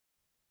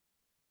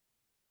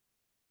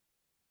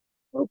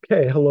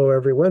Okay, hello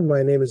everyone.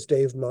 My name is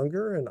Dave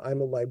Munger, and I'm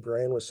a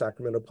librarian with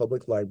Sacramento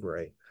Public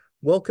Library.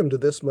 Welcome to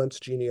this month's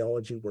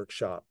genealogy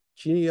workshop,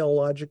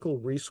 Genealogical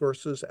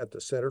Resources at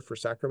the Center for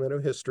Sacramento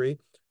History,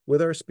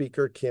 with our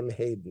speaker, Kim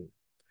Hayden.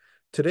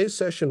 Today's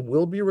session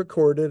will be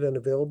recorded and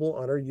available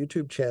on our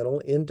YouTube channel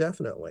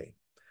indefinitely.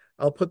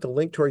 I'll put the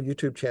link to our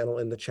YouTube channel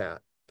in the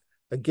chat.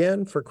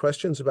 Again, for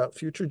questions about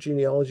future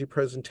genealogy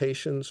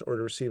presentations or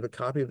to receive a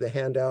copy of the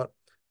handout,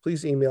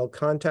 please email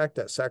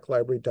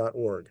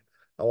contact@saclibrary.org.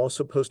 I'll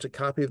also post a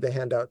copy of the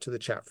handout to the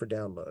chat for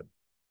download.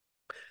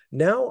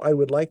 Now, I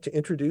would like to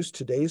introduce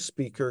today's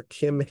speaker,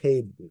 Kim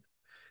Hayden.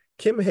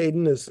 Kim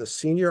Hayden is the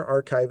senior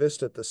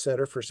archivist at the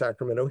Center for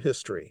Sacramento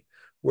History,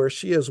 where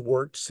she has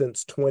worked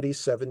since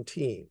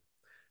 2017.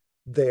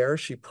 There,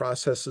 she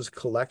processes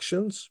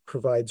collections,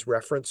 provides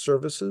reference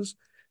services,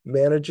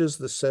 manages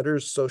the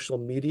center's social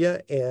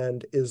media,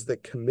 and is the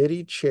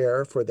committee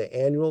chair for the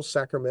annual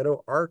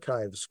Sacramento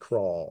Archives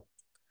Crawl.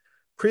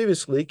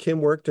 Previously, Kim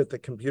worked at the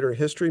Computer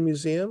History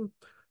Museum,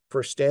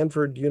 for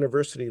Stanford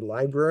University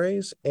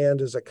Libraries, and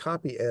as a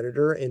copy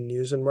editor in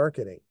news and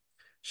marketing.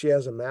 She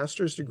has a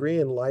master's degree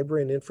in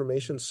library and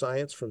information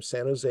science from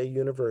San Jose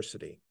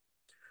University.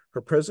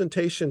 Her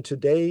presentation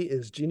today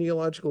is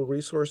Genealogical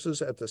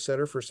Resources at the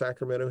Center for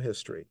Sacramento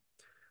History.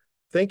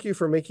 Thank you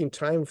for making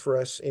time for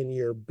us in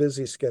your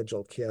busy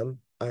schedule, Kim.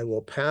 I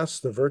will pass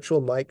the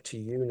virtual mic to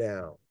you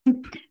now.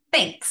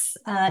 Thanks.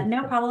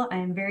 No problem.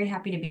 I'm very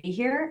happy to be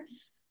here.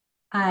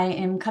 I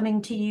am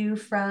coming to you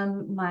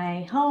from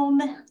my home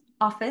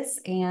office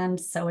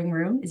and sewing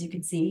room, as you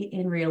can see,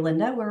 in Rio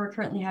Linda, where we're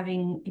currently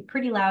having a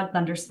pretty loud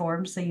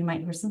thunderstorm, so you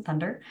might hear some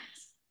thunder.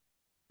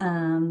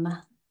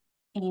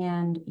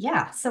 And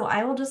yeah, so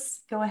I will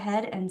just go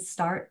ahead and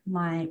start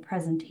my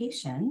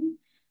presentation.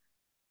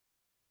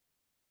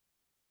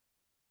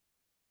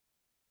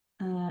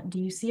 Do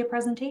you see a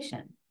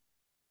presentation?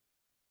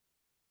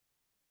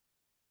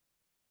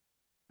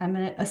 I'm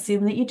going to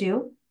assume that you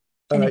do.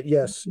 And if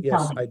Yes, you tell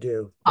yes, me. I do. Thank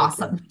you.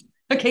 Awesome.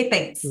 Okay,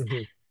 thanks.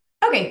 Mhm.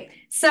 Okay,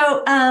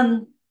 so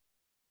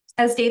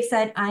as Dave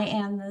said, I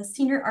am the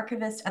senior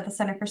archivist at the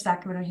Center for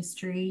Sacramento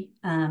History.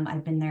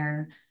 I've been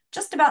there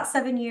just about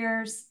 7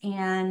 years,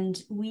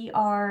 and we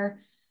are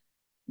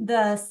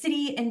the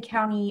city and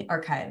county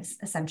archives,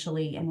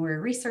 essentially, and we're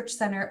a research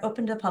center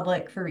open to the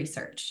public for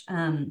research.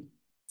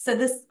 So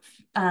this,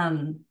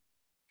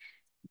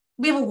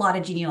 we have a lot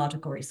of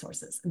genealogical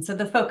resources. And so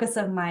the focus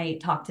of my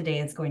talk today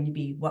is going to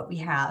be what we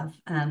have.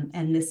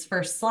 And this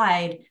first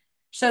slide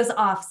shows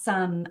off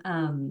some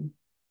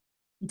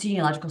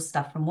genealogical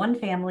stuff from one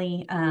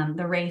family,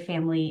 the Ray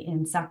family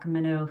in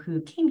Sacramento,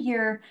 who came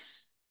here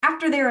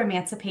after they were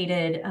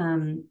emancipated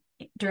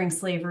during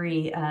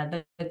slavery.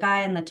 The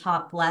guy in the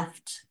top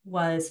left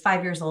was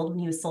 5 years old when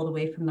he was sold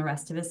away from the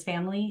rest of his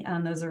family.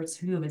 Those are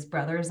two of his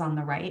brothers on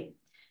the right.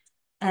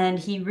 And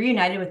he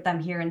reunited with them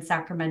here in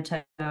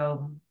Sacramento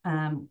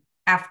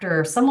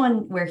after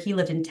someone where he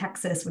lived in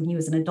Texas when he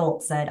was an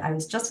adult said, I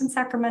was just in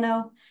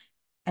Sacramento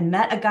and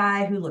met a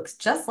guy who looks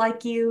just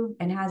like you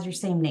and has your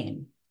same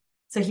name.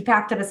 So he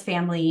packed up his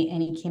family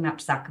and he came out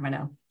to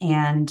Sacramento.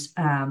 And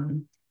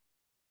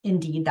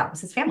indeed, that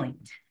was his family.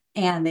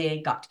 And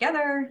they got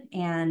together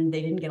and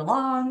they didn't get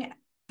along,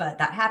 but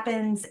that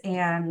happens.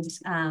 And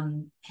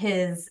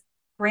his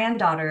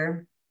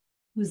granddaughter,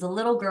 who's a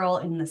little girl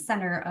in the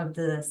center of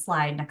the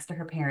slide next to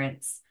her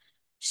parents,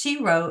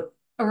 she wrote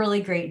a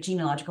really great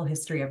genealogical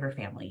history of her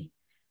family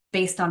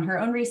based on her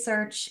own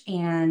research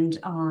and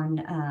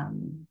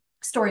on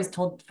stories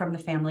told from the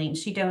family. And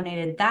she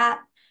donated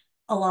that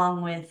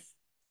along with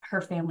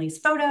her family's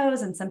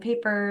photos and some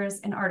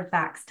papers and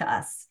artifacts to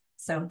us.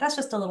 So that's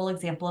just a little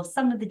example of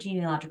some of the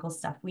genealogical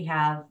stuff we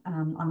have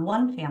on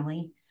one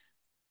family.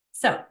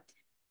 So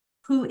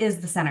who is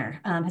the center?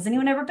 Has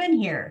anyone ever been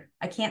here?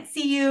 I can't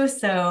see you,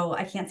 so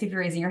I can't see if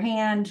you're raising your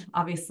hand.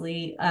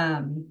 Obviously,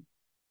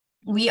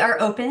 we are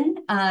open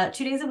 2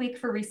 days a week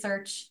for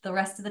research. The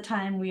rest of the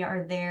time, we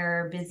are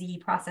there busy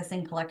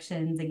processing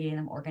collections and getting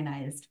them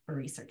organized for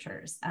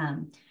researchers.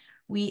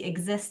 We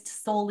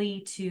exist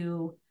solely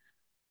to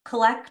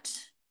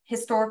collect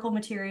historical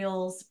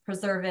materials,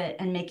 preserve it,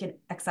 and make it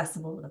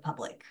accessible to the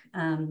public.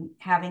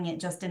 Having it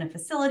just in a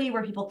facility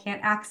where people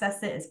can't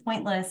access it is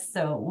pointless,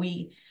 so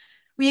we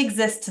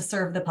exist to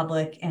serve the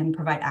public and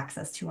provide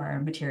access to our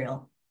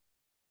material.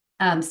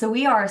 So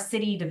we are a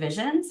city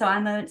division. So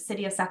I'm a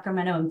City of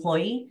Sacramento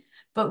employee,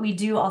 but we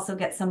do also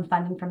get some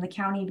funding from the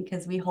county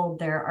because we hold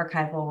their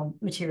archival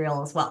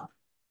material as well.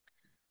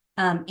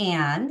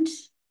 And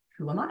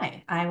who am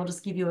I? I will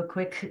just give you a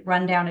quick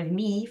rundown of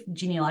me,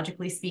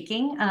 genealogically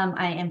speaking.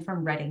 I am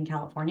from Redding,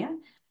 California.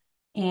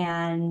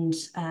 And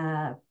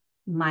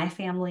my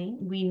family,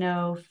 we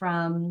know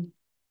from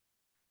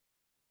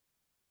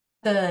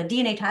the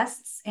DNA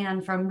tests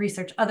and from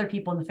research other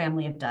people in the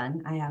family have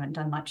done. I haven't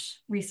done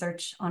much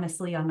research,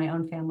 honestly, on my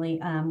own family.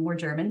 We're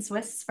German,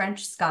 Swiss,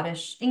 French,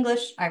 Scottish,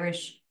 English,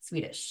 Irish,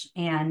 Swedish.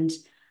 And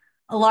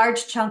a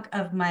large chunk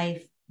of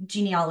my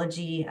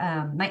genealogy,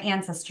 my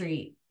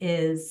ancestry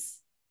is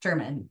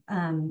German,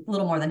 a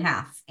little more than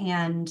half.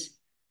 And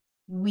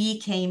we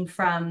came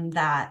from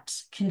that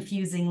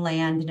confusing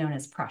land known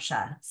as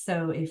Prussia.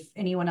 So if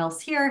anyone else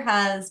here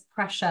has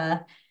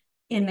Prussia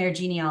in their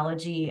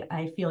genealogy,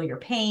 I feel your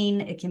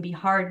pain. It can be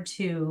hard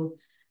to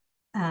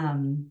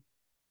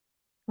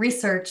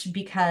research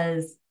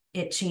because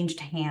it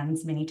changed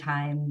hands many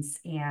times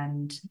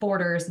and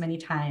borders many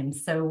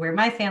times. So where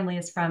my family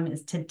is from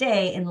is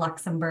today in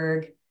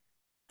Luxembourg.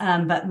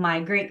 But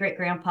my great great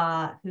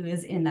grandpa, who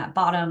is in that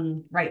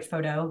bottom right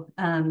photo,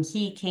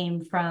 he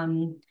came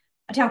from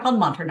a town called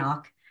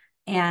Monternock,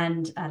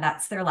 and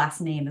that's their last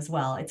name as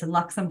well. It's in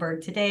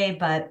Luxembourg today,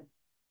 but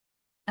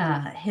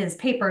his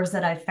papers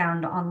that I've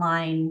found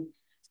online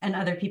and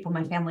other people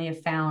in my family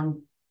have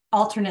found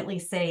alternately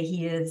say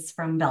he is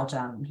from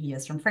Belgium, he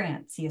is from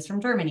France, he is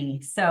from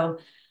Germany. So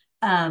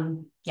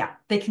yeah,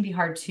 they can be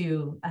hard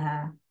to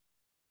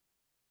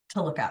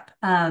look up.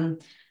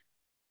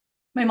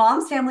 My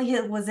mom's family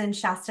was in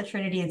Shasta,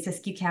 Trinity, and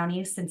Siskiyou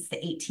County since the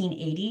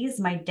 1880s.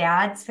 My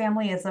dad's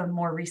family is a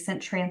more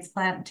recent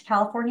transplant to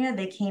California.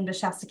 They came to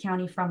Shasta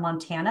County from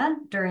Montana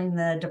during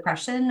the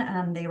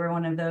Depression. They were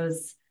one of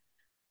those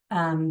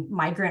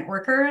migrant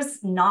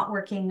workers, not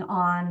working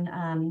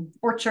on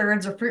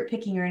orchards or fruit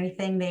picking or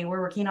anything. They were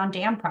working on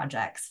dam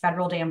projects,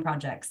 federal dam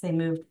projects. They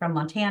moved from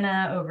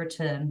Montana over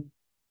to,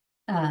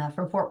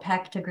 from Fort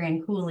Peck to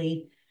Grand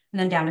Coulee, and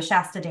then down to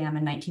Shasta Dam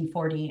in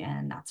 1940,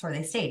 and that's where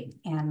they stayed.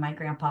 And my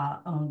grandpa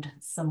owned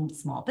some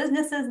small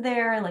businesses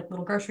there, like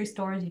little grocery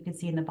stores you can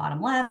see in the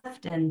bottom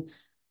left. And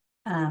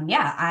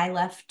yeah, I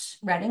left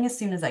Reading as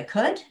soon as I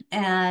could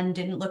and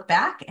didn't look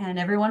back. And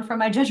everyone from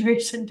my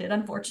generation did,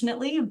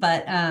 unfortunately.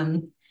 But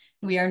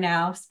we are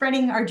now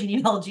spreading our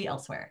genealogy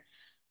elsewhere.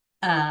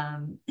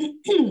 So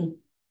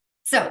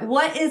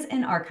what is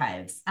an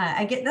archives?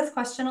 I get this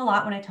question a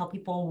lot when I tell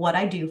people what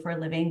I do for a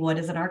living. What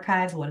is an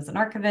archives? What is an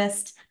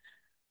archivist?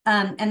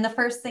 And the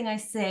first thing I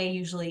say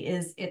usually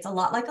is it's a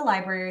lot like a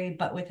library,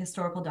 but with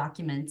historical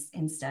documents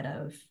instead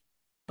of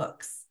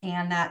books.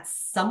 And that's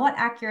somewhat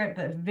accurate,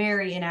 but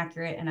very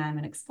inaccurate. And I'm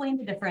going to explain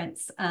the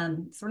difference.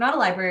 So we're not a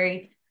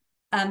library.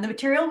 The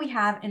material we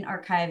have in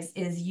archives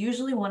is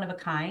usually one of a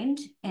kind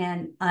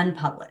and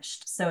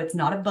unpublished. So it's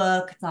not a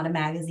book, it's not a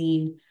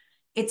magazine.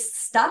 It's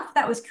stuff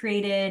that was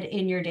created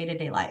in your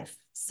day-to-day life.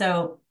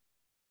 So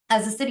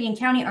as a city and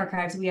county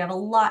archives, we have a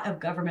lot of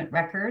government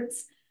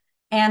records.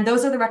 And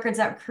those are the records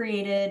that were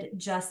created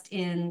just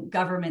in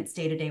government's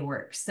day-to-day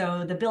work.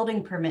 So the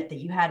building permit that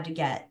you had to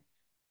get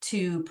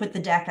to put the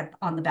deck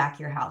on the back of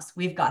your house,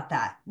 we've got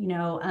that. You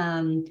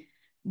know,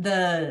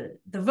 the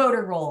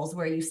voter rolls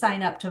where you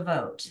sign up to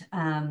vote,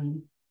 your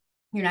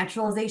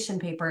naturalization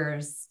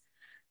papers,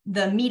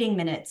 the meeting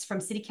minutes from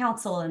city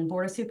council and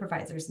board of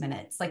supervisors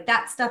minutes, like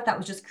that stuff that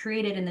was just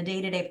created in the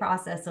day-to-day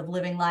process of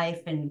living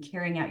life and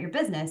carrying out your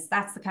business.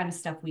 That's the kind of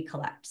stuff we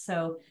collect.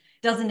 So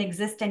it doesn't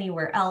exist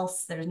anywhere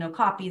else. There's no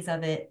copies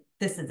of it.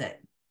 This is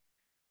it.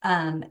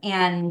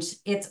 And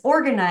it's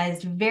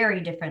organized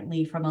very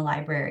differently from a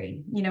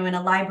library. You know, in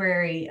a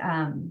library,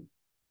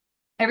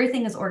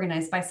 everything is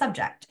organized by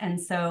subject.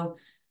 And so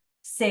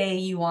say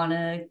you want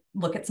to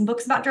look at some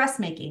books about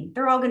dressmaking,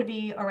 they're all going to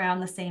be around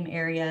the same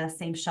area,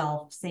 same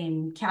shelf,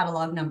 same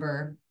catalog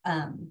number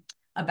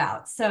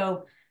about.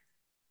 So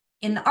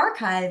in the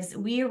archives,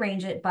 we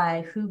arrange it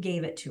by who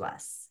gave it to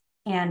us.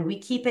 And we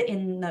keep it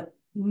in the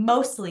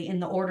mostly in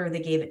the order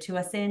they gave it to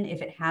us in,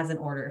 if it has an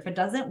order. If it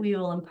doesn't, we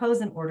will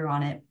impose an order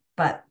on it.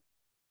 But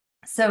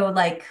so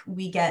like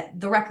we get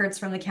the records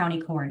from the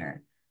county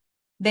coroner.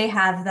 They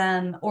have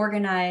them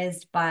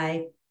organized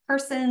by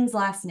person's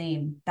last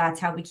name. That's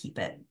how we keep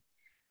it.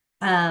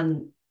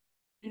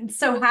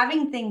 So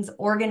having things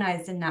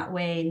organized in that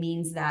way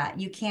means that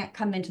you can't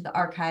come into the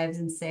archives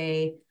and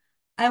say,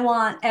 I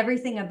want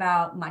everything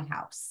about my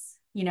house,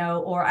 you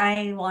know, or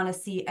I want to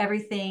see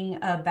everything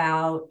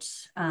about,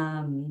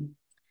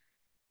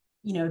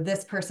 you know,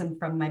 this person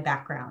from my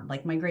background,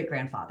 like my great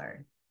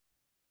grandfather.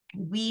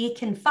 We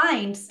can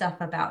find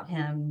stuff about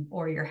him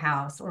or your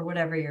house or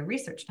whatever your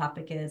research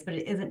topic is, but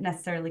it isn't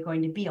necessarily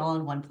going to be all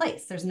in one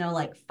place. There's no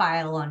like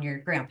file on your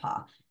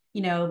grandpa,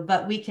 you know,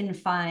 but we can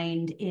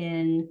find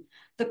in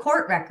the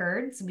court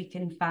records, we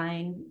can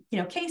find, you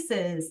know,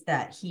 cases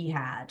that he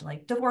had,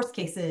 like divorce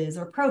cases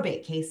or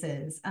probate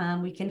cases.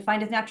 We can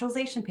find his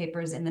naturalization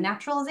papers in the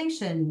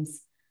naturalizations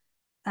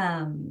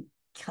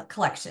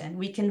collection.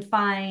 We can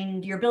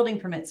find your building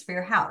permits for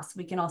your house.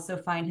 We can also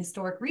find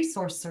historic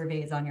resource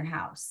surveys on your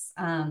house.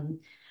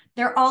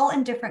 They're all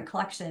in different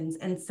collections.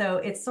 And so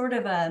it's sort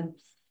of a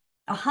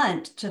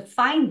hunt to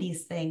find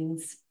these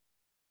things.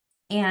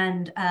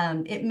 And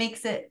it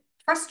makes it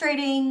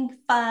frustrating,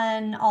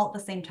 fun, all at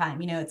the same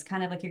time. You know, it's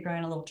kind of like you're going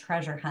on a little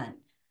treasure hunt.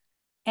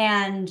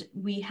 And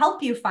we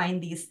help you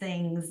find these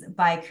things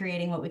by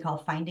creating what we call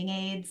finding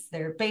aids.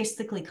 They're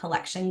basically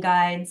collection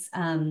guides.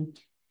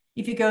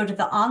 If you go to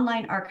the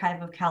Online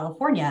Archive of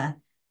California,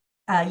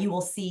 you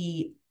will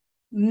see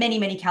many,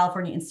 many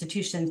California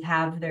institutions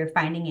have their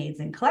finding aids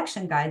and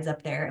collection guides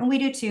up there. And we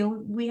do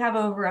too. We have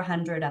over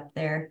 100 up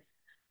there.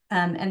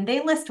 And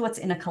they list what's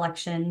in a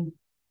collection.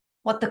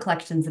 what the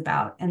collection's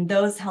about, and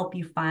those help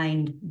you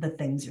find the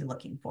things you're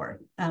looking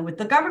for. With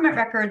the government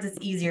records, it's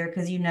easier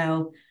because you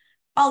know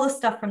all the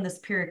stuff from the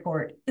Superior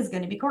Court is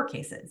going to be court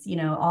cases. You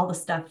know, all the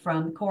stuff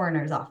from the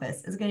coroner's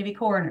office is going to be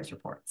coroner's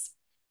reports.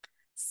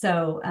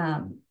 So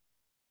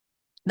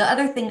the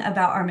other thing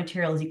about our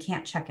material is you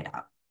can't check it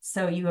out.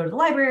 So you go to the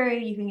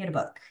library, you can get a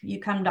book. You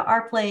come to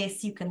our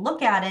place, you can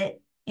look at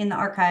it in the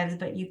archives,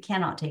 but you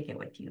cannot take it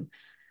with you.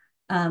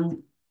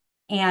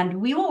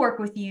 And we will work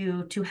with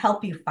you to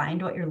help you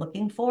find what you're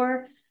looking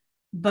for,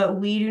 but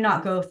we do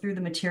not go through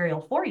the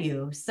material for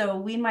you. So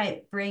we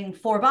might bring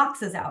 4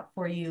 boxes out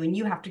for you, and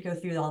you have to go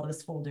through all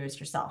those folders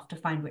yourself to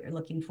find what you're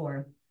looking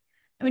for.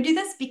 And we do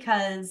this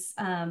because,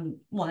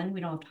 one, we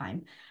don't have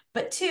time,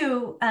 but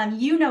 2,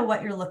 you know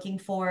what you're looking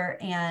for,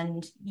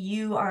 and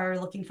you are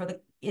looking for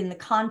in the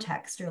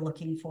context you're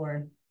looking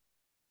for.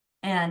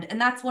 And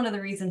that's one of the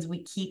reasons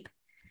we keep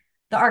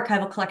the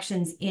archival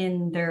collections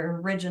in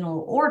their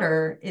original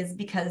order, is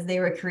because they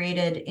were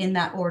created in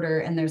that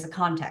order and there's a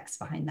context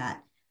behind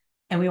that.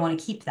 And we want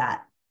to keep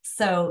that.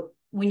 So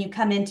when you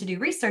come in to do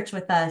research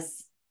with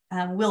us,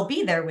 we'll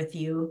be there with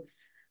you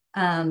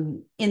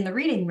in the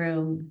reading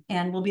room,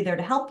 and we'll be there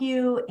to help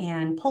you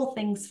and pull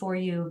things for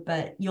you,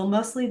 but you'll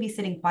mostly be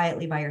sitting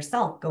quietly by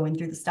yourself, going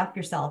through the stuff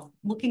yourself,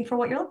 looking for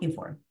what you're looking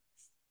for.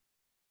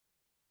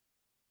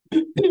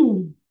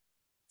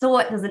 So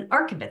what does an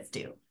archivist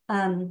do?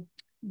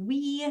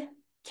 We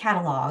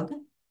catalog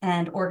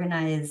and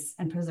organize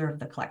and preserve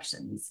the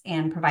collections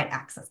and provide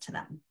access to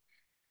them.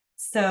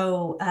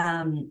 So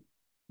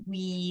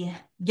we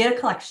get a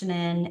collection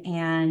in,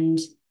 and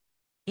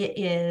it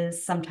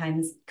is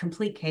sometimes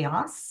complete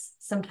chaos.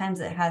 Sometimes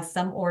it has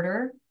some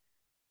order,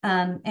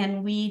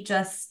 and we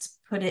just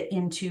put it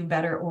into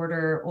better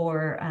order,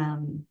 or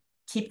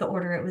keep the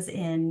order it was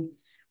in.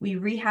 We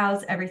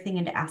rehouse everything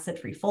into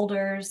asset-free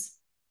folders.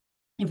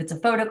 If it's a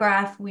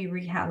photograph, we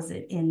rehouse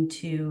it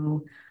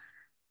into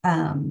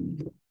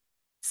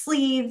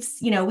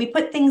sleeves. You know, we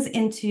put things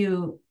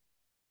into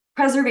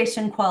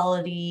preservation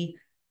quality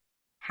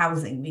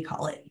housing, we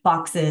call it,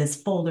 boxes,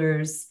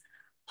 folders,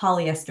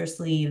 polyester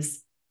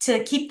sleeves,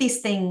 to keep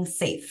these things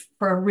safe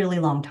for a really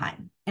long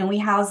time. And we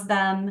house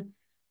them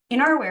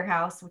in our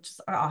warehouse, which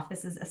is our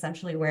office is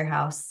essentially a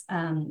warehouse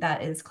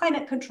that is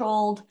climate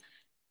controlled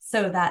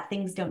so that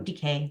things don't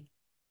decay,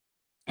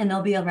 and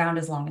they'll be around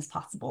as long as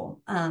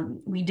possible.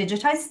 We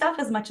digitize stuff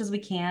as much as we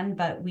can,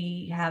 but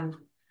we have,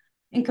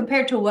 and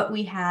compared to what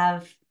we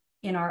have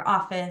in our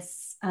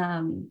office,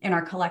 in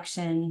our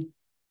collection,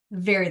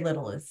 very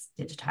little is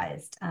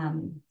digitized.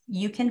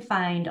 You can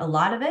find a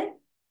lot of it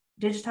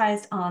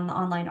digitized on the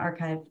Online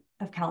Archive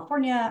of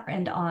California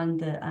and on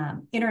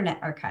the Internet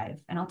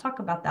Archive. And I'll talk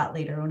about that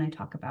later when I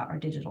talk about our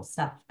digital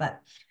stuff, but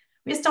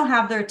we just don't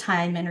have the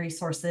time and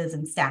resources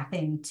and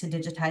staffing to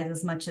digitize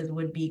as much as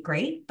would be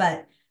great.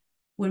 But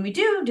when we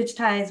do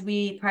digitize,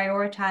 we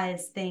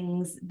prioritize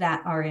things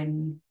that are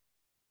in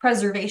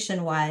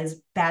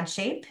preservation-wise bad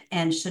shape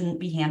and shouldn't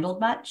be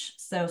handled much.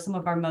 So some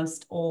of our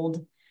most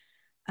old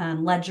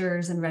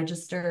ledgers and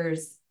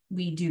registers,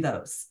 we do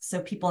those.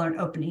 So people aren't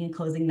opening and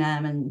closing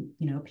them,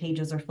 and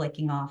pages are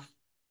flaking off.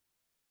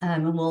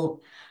 And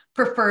we'll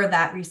prefer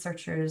that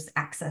researchers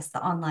access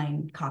the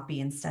online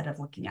copy instead of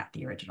looking at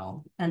the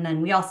original. And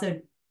then we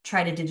also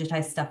try to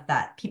digitize stuff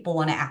that people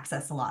want to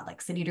access a lot,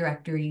 like city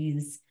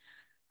directories,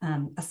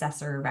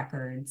 assessor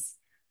records.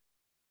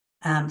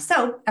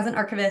 So as an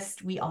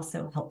archivist, we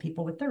also help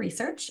people with the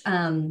research.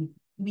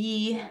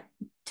 We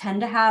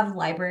tend to have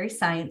library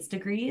science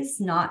degrees,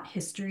 not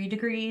history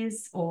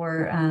degrees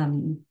or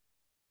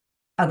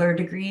other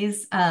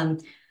degrees.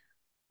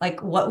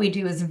 Like what we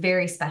do is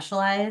very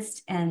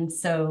specialized. And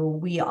so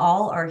we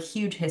all are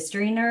huge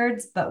history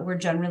nerds, but we're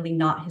generally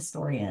not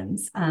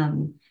historians.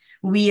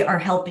 We are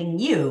helping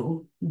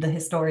you, the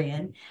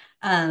historian,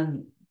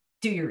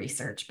 do your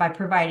research by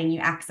providing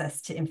you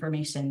access to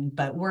information,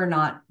 but we're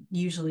not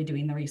usually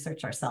doing the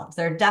research ourselves.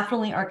 There are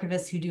definitely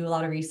archivists who do a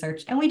lot of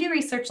research, and we do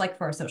research like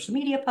for our social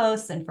media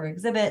posts and for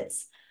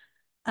exhibits,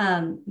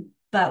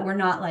 but we're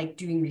not like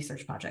doing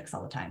research projects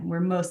all the time. We're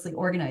mostly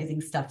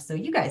organizing stuff so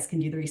you guys can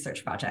do the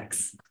research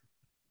projects.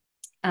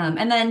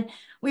 And then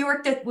we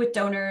worked with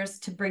donors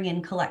to bring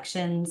in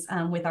collections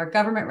with our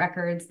government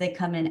records. They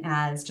come in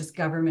as just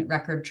government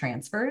record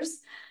transfers,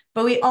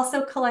 but we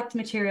also collect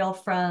material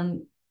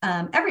from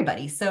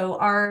everybody. So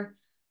our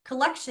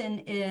collection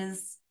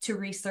is to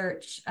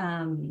research,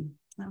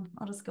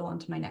 I'll just go on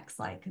to my next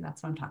slide because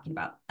that's what I'm talking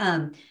about.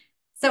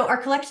 So our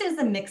collection is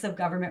a mix of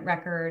government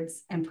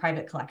records and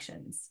private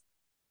collections.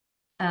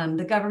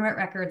 The government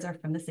records are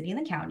from the city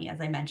and the county, as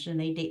I mentioned.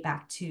 They date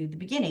back to the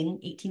beginning,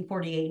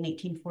 1848 and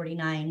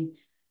 1849.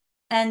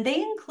 And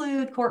they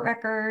include court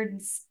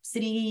records,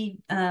 city,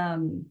 but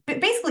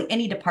basically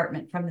any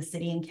department from the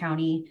city and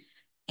county.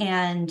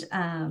 And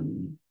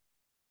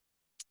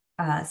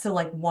so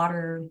like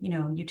water,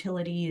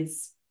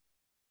 utilities,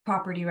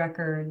 property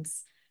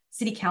records,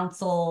 city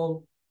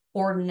council,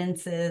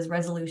 ordinances,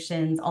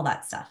 resolutions, all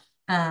that stuff.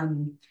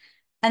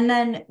 And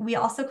then we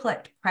also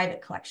collect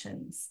private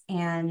collections,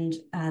 and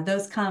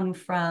those come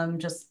from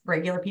just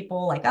regular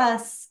people like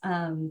us,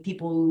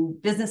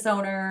 business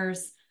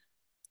owners,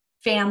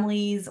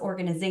 families,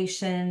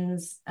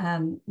 organizations.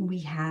 We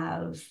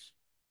have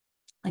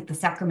like the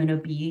Sacramento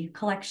Bee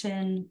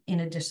collection, in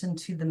addition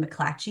to the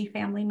McClatchy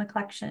family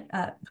collection.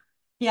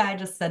 Yeah, I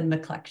just said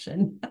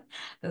McClection.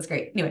 That's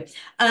great. Anyway,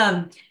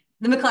 the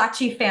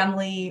McClatchy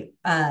family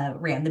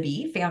ran the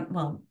Bee,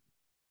 well,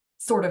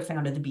 sort of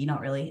founded the Bee,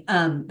 not really,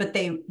 but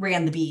they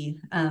ran the Bee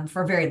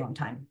for a very long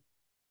time.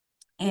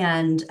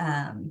 And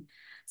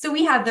so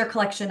we have their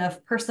collection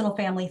of personal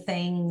family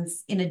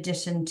things in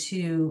addition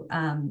to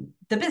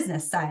the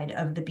business side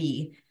of the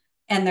Bee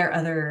and their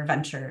other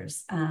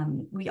ventures.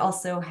 We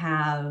also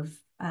have,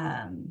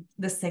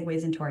 this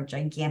segues into our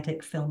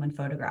gigantic film and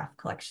photograph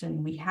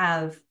collection. We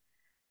have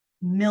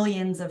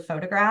millions of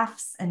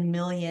photographs and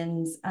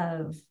millions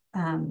of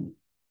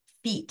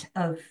feet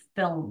of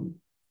film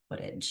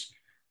footage.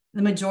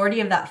 The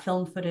majority of that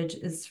film footage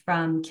is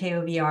from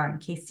KOVR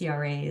and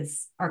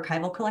KCRA's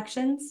archival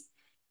collections,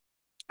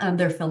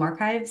 their film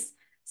archives.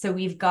 So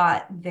we've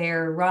got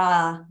their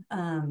raw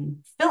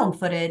film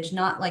footage,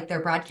 not like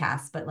their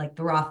broadcasts, but like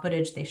the raw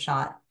footage they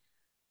shot,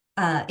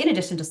 in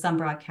addition to some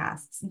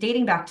broadcasts,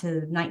 dating back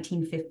to the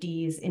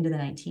 1950s into the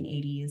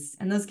 1980s.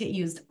 And those get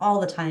used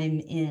all the time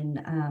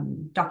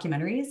in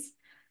documentaries.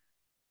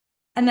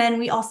 And then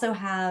we also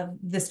have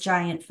this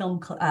giant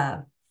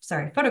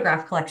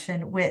photograph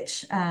collection,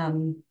 which a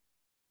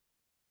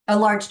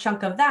large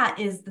chunk of that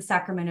is the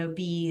Sacramento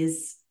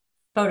Bee's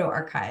photo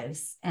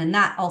archives. And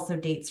that also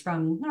dates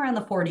from around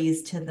the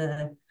 40s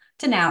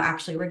to now.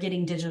 Actually, we're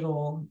getting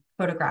digital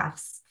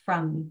photographs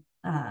from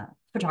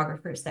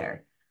photographers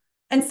there.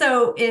 And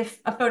so if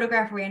a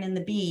photograph ran in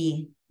the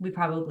Bee, we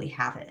probably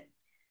have it.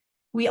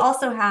 We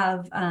also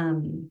have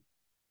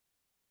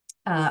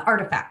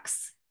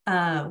artifacts.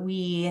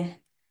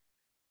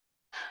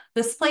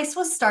 This place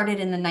was started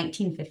in the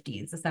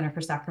 1950s, the Center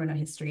for Sacramento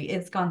History.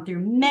 It's gone through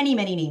many,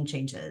 many name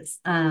changes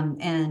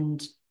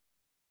and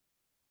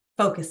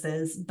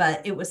focuses,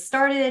 but it was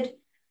started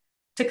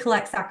to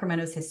collect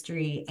Sacramento's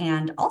history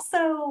and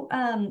also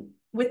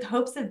with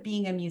hopes of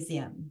being a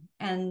museum.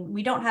 And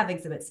we don't have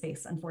exhibit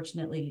space,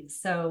 unfortunately.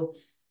 So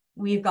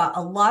we've got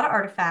a lot of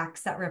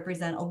artifacts that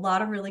represent a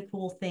lot of really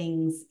cool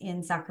things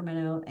in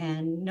Sacramento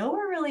and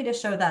nowhere really to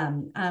show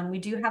them. We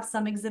do have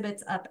some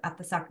exhibits up at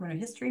the Sacramento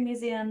History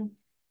Museum.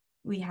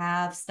 We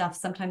have stuff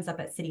sometimes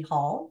up at City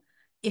Hall.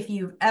 If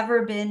you've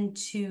ever been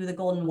to the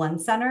Golden One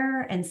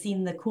Center and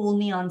seen the cool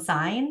neon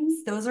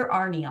signs, those are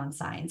our neon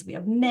signs. We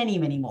have many,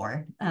 many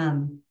more.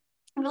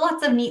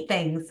 Lots of neat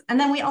things. And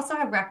then we also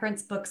have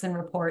reference books and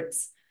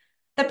reports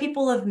that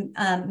people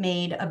have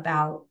made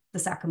about the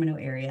Sacramento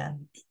area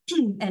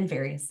and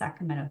various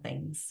Sacramento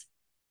things.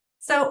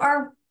 So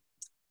our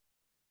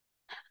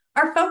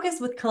focus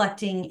with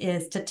collecting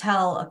is to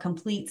tell a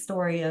complete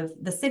story of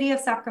the city of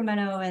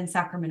Sacramento and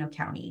Sacramento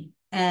County.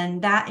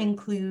 And that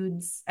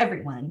includes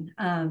everyone,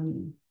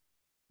 from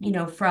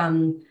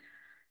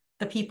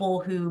the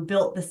people who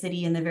built the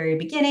city in the very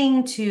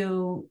beginning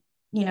to,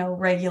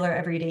 regular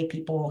everyday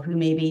people who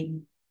maybe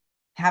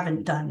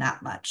haven't done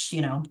that much,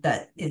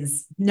 that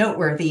is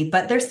noteworthy,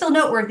 but they're still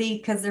noteworthy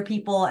because they're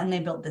people and they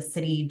built this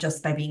city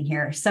just by being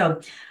here.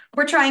 So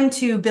we're trying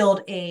to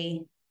build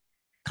a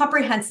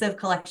comprehensive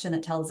collection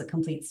that tells a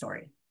complete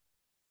story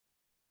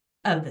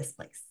of this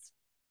place.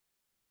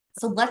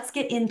 So let's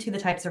get into the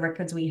types of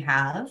records we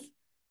have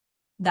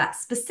that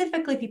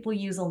specifically people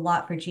use a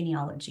lot for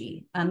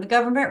genealogy. The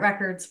government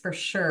records for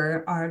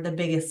sure are the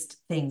biggest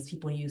things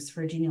people use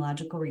for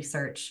genealogical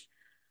research.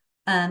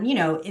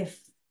 If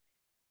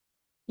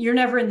you're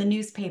never in the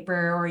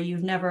newspaper or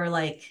you've never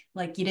like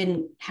you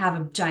didn't have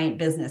a giant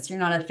business, you're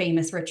not a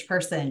famous rich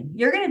person,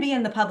 you're going to be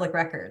in the public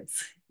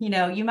records.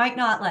 You might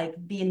not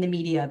be in the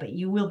media, but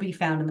you will be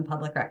found in the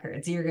public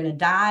records. You're going to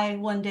die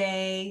one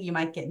day, you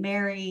might get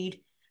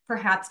married,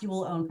 perhaps you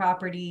will own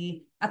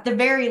property. At the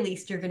very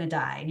least, you're going to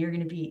die and you're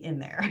going to be in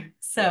there.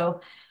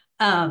 So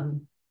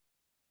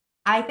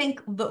I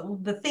think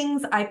the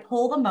things I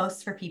pull the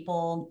most for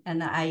people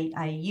and that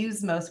I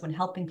use most when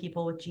helping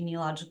people with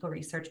genealogical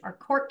research are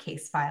court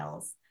case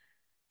files.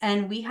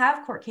 And we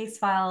have court case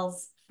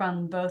files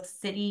from both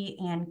city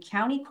and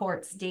county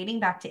courts dating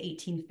back to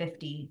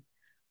 1850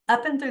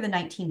 up and through the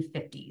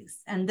 1950s.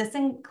 And this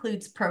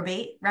includes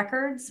probate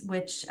records,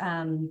 which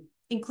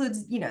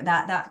includes,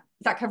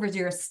 that covers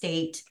your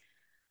estate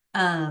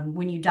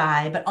when you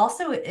die, but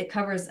also it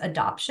covers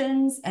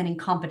adoptions and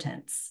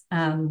incompetence.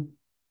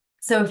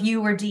 So if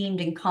you were deemed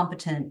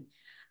incompetent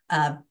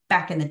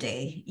back in the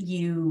day,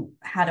 you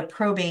had a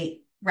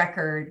probate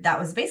record that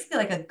was basically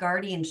like a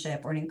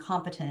guardianship or an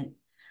incompetent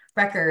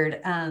record.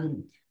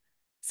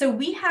 So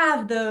we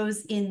have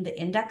those in the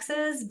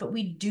indexes, but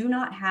we do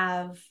not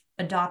have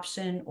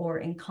adoption or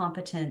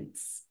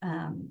incompetence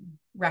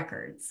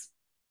records.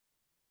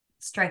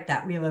 Strike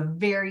that. We have a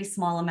very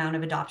small amount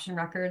of adoption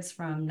records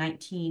from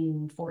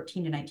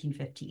 1914 to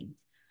 1915.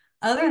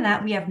 Other than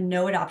that, we have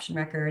no adoption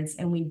records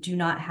and we do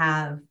not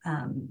have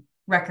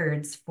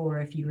records for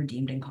if you were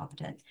deemed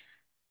incompetent.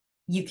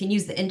 You can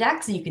use the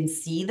index and you can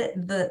see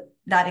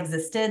that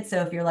existed.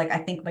 So if you're like, I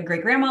think my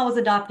great grandma was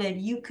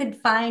adopted, you could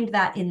find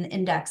that in the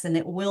index and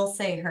it will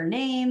say her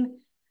name,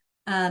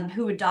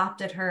 who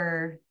adopted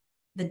her,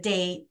 the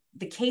date,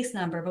 the case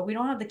number, but we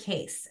don't have the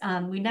case.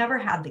 We never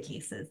had the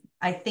cases.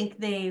 I think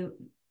they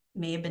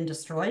may have been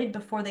destroyed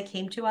before they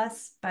came to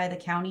us by the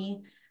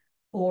county,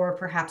 or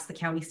perhaps the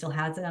county still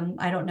has them.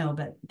 I don't know,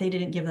 but they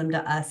didn't give them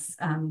to us.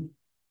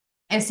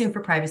 I assume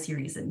for privacy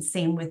reasons.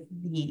 Same with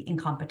the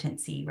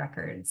incompetency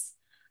records.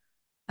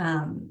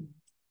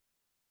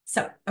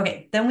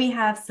 Okay, then we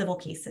have civil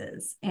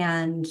cases,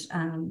 and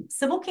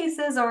civil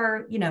cases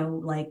are,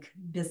 like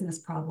business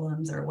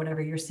problems or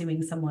whatever. You're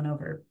suing someone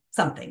over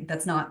something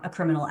that's not a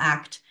criminal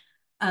act,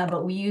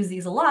 but we use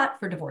these a lot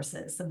for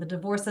divorces. So the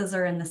divorces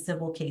are in the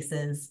civil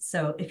cases.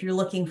 So if you're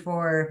looking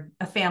for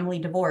a family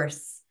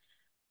divorce,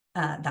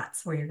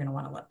 that's where you're going to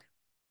want to look.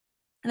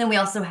 And then we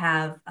also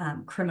have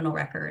criminal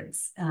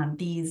records.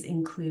 These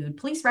include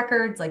police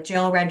records like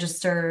jail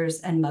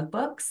registers and mug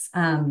books.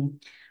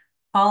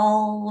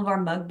 All of our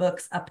mug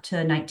books up to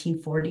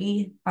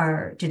 1940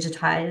 are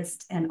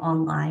digitized and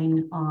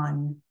online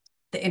on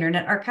the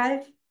Internet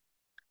Archive.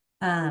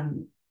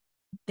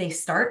 They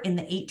start in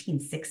the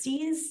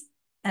 1860s,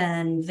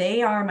 and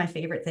they are my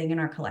favorite thing in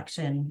our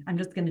collection. I'm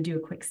just going to do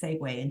a quick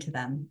segue into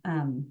them,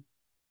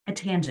 a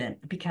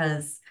tangent,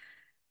 because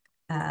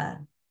are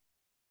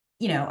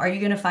you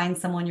going to find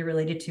someone you're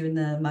related to in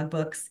the mug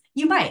books?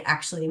 You might,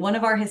 actually. One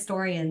of our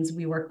historians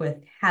we work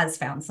with has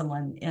found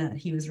someone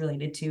he was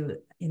related to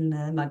in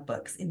the mug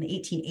books in the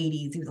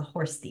 1880s. He was a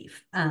horse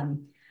thief.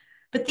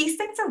 But these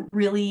things are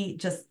really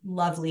just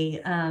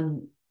lovely.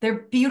 They're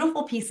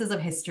beautiful pieces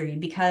of history,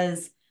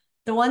 because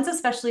the ones,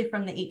 especially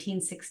from the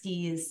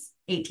 1860s,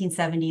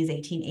 1870s,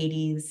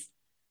 1880s,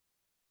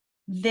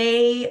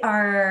 they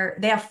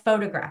have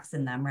photographs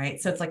in them,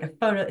 right? So it's like a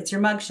photo, it's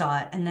your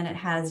mugshot, and then it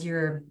has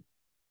your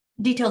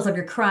details of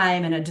your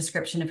crime and a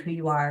description of who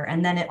you are.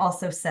 And then it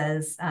also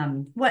says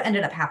what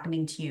ended up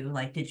happening to you.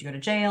 Like, did you go to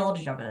jail?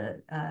 Did you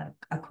have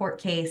a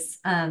court case?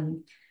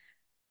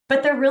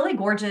 But they're really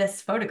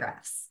gorgeous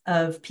photographs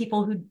of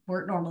people who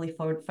weren't normally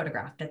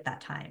photographed at that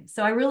time.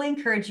 So I really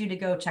encourage you to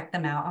go check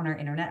them out on our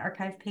Internet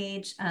Archive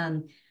page.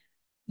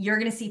 You're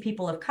going to see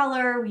people of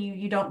color.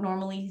 You don't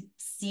normally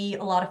see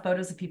a lot of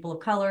photos of people of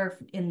color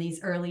in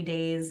these early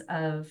days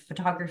of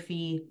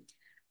photography.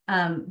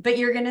 But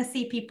you're going to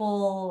see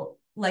people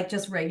like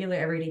just regular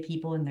everyday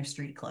people in their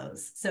street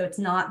clothes. So it's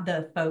not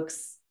the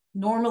folks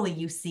normally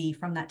you see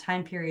from that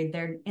time period.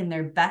 They're in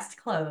their best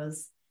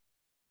clothes,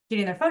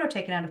 getting their photo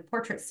taken out of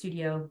portrait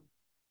studio.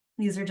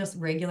 These are just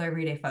regular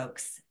everyday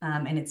folks.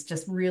 And it's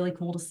just really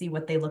cool to see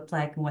what they looked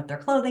like and what their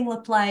clothing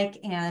looked like.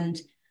 And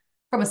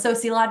from a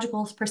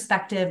sociological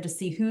perspective, to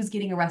see who's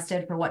getting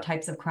arrested for what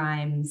types of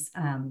crimes.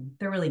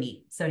 They're really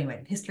neat. So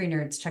anyway, history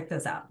nerds, check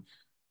those out.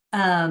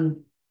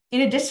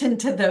 In addition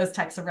to those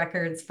types of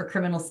records for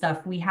criminal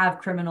stuff, we have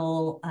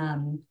criminal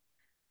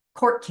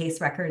court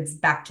case records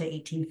back to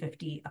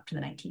 1850 up to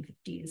the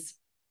 1950s.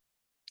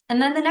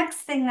 And then the next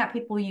thing that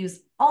people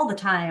use all the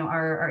time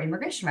are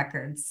immigration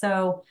records.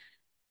 So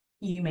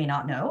you may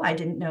not know, I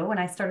didn't know when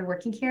I started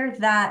working here,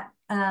 that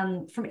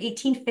from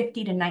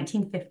 1850 to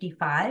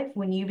 1955,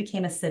 when you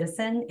became a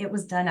citizen, it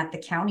was done at the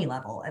county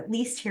level, at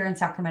least here in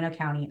Sacramento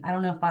County. I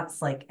don't know if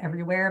that's like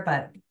everywhere,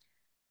 but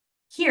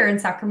here in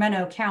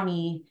Sacramento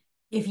County,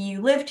 if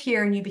you lived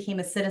here and you became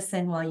a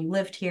citizen while you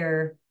lived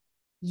here,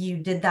 you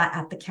did that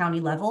at the county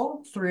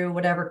level through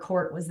whatever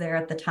court was there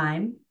at the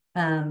time.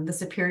 The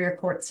Superior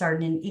Court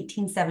started in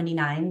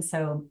 1879.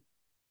 So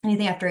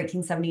anything after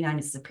 1879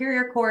 is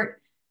Superior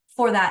Court.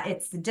 For that,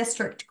 it's the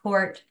District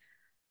Court.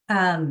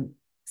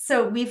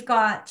 So we've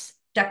got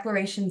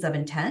declarations of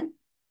intent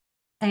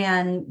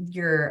and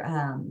your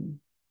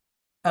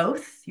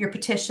oath, your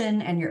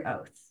petition, and your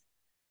oath.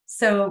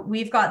 So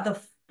we've got the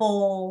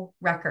full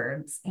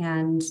records,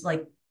 and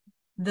like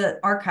the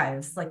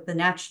archives, like the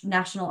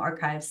National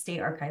Archives, state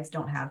archives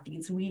don't have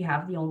these. We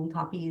have the only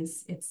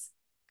copies. It's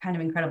kind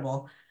of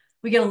incredible.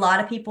 We get a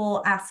lot of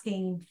people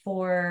asking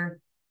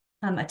for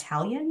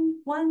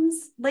Italian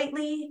ones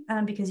lately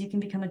because you can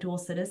become a dual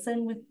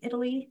citizen with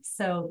Italy.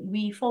 So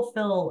we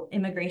fulfill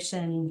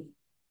immigration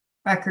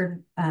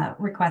record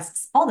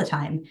requests all the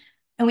time.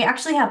 And we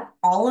actually have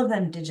all of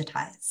them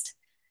digitized.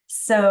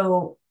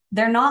 So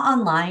they're not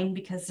online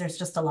because there's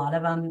just a lot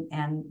of them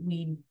and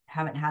we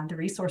haven't had the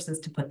resources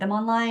to put them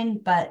online,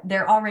 but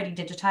they're already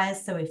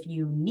digitized. So if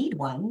you need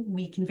one,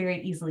 we can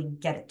very easily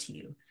get it to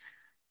you.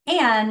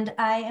 And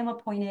I am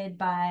appointed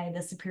by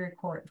the Superior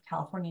Court of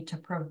California to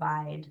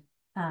provide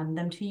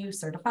them to you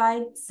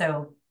certified.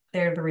 So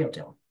they're the real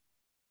deal.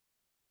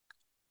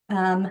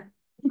 Pardon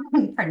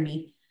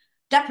me.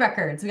 Death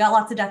records. We got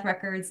lots of death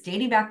records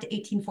dating back to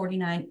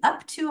 1849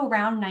 up to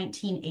around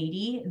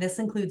 1980. This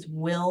includes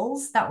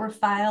wills that were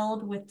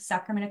filed with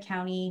Sacramento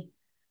County.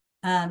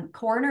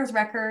 Coroner's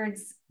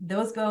records,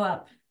 those go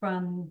up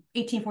from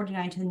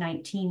 1849 to the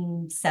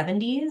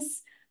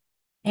 1970s.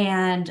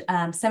 And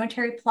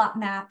cemetery plot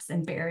maps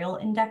and burial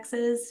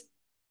indexes.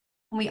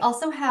 We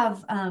also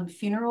have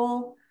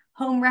funeral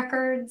home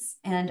records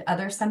and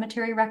other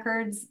cemetery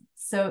records.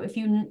 So if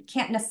you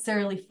can't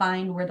necessarily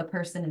find where the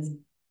person is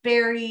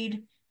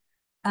buried,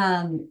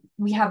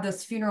 we have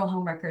those funeral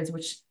home records,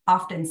 which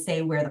often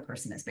say where the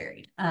person is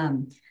buried.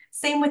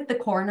 Same with the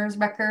coroner's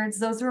records.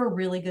 Those are a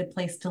really good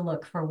place to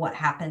look for what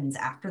happens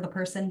after the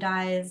person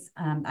dies.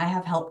 I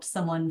have helped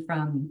someone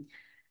from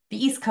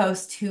the East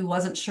Coast who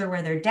wasn't sure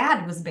where their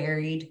dad was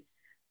buried.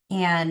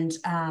 And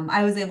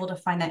I was able to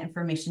find that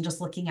information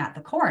just looking at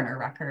the coroner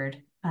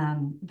record.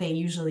 They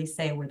usually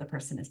say where the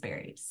person is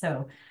buried.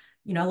 So,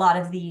 a lot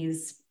of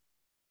these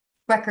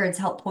records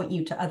help point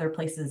you to other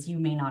places you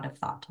may not have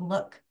thought to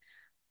look.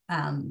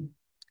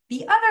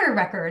 The other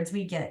records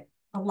we get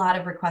a lot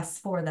of requests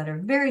for that are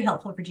very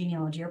helpful for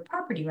genealogy are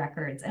property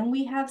records. And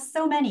we have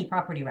so many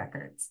property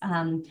records.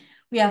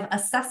 We have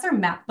assessor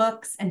map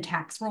books and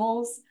tax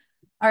rolls.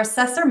 Our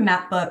assessor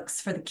map books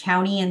for the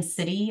county and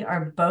city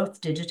are both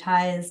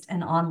digitized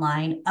and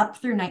online up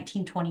through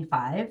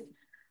 1925.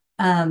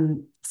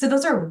 So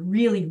those are a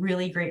really,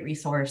 really great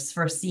resource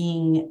for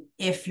seeing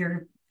if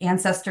your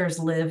ancestors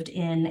lived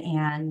in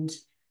and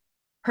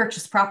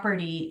purchased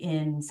property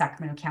in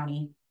Sacramento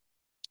County.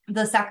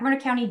 The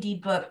Sacramento County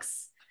deed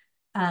books,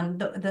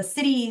 the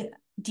city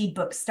deed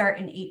books start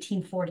in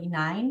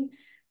 1849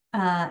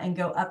 and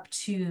go up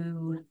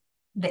to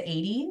the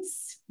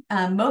 80s,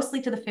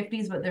 mostly to the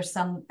 50s, but there's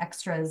some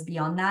extras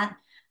beyond that.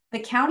 The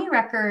county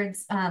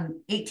records,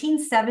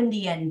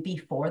 1870 and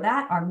before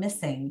that, are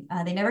missing.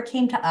 They never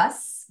came to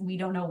us. We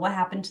don't know what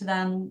happened to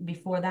them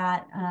before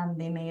that.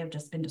 They may have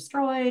just been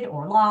destroyed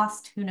or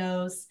lost, who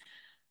knows.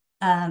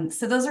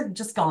 So those are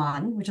just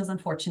gone, which is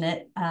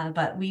unfortunate,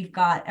 but we've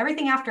got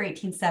everything after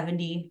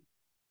 1870,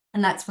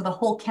 and that's for the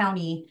whole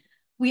county.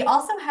 We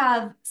also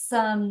have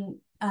some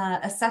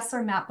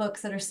assessor map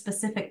books that are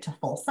specific to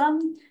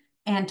Folsom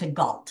and to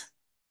Galt.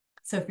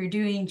 So if you're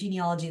doing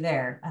genealogy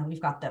there,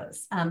 we've got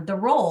those. The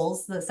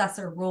rolls, the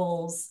assessor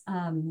rolls,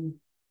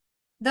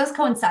 those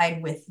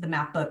coincide with the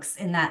map books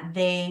in that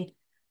they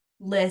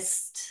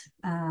list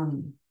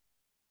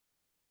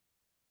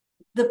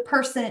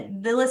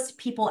they list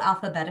people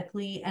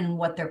alphabetically and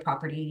what their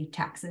property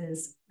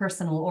taxes,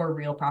 personal or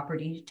real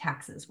property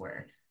taxes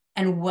were,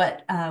 and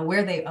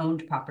where they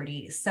owned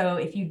property. So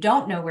if you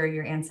don't know where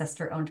your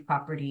ancestor owned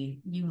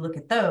property, you look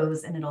at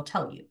those and it'll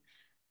tell you.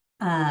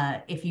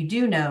 If you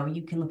do know,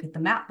 you can look at the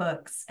map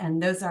books,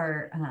 and those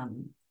are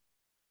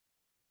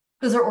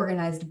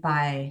organized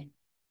by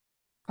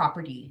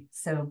property,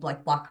 so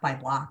like block by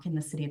block in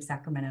the city of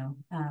Sacramento.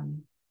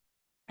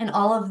 And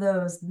all of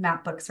those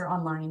map books are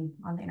online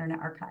on the Internet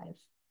Archive.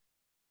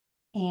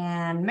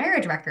 And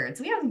marriage records.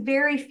 We have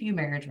very few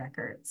marriage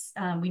records.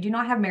 We do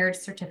not have marriage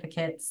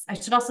certificates. I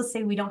should also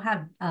say we don't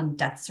have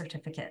death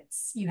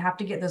certificates. You have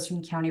to get those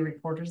from the county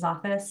recorder's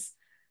office.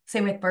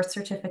 Same with birth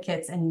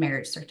certificates and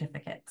marriage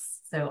certificates.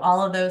 So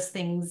all of those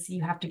things,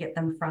 you have to get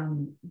them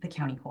from the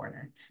county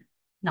coroner,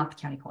 not the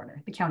county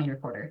coroner, the county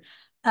recorder.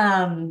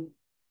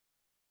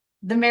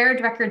 The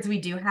marriage records we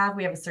have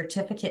a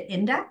certificate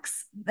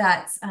index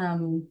that's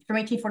from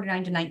 1849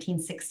 to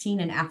 1916,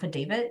 and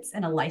affidavits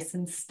and a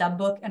license stub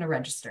book and a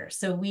register.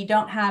 So we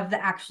don't have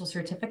the actual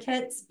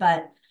certificates,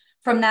 but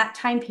from that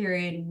time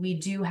period, we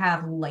do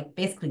have like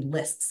basically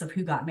lists of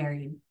who got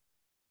married.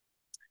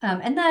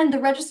 And then the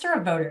register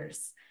of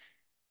voters.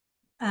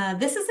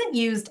 This isn't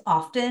used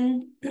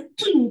often,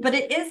 but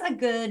it is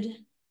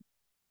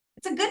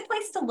it's a good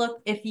place to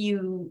look if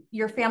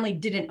your family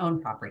didn't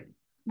own property,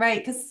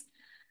 right?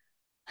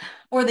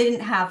 Or they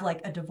didn't have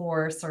like a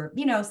divorce or,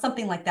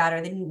 something like that,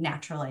 or they didn't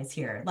naturalize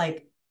here.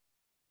 Like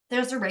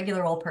there's a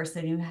regular old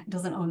person who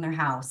doesn't own their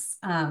house.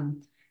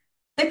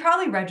 They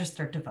probably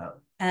registered to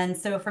vote. And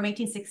so from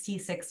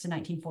 1866 to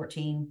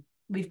 1914,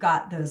 we've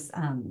got those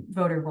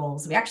voter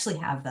rolls. We actually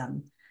have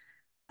them.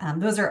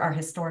 Those are our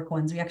historic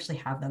ones. We actually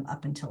have them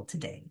up until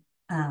today.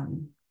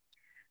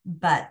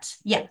 But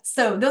yeah,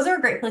 so those are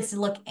a great place to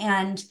look.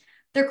 And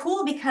they're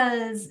cool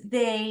because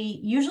they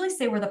usually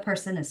say where the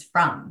person is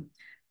from.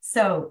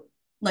 So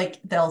like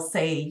they'll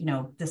say,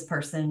 this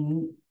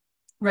person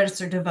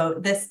registered to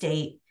vote this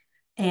date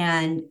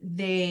and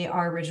they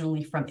are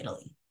originally from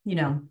Italy,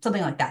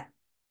 something like that.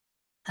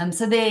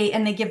 So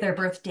they give their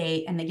birth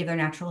date and they give their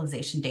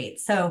naturalization date.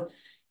 So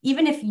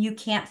even if you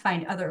can't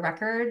find other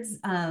records,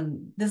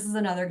 this is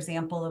another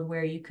example of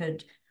where you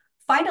could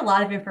find a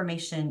lot of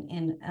information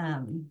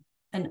in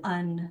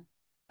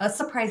a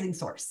surprising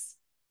source.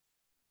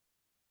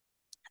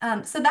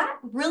 So that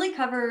really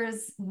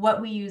covers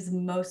what we use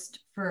most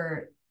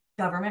for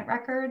government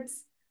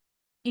records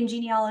in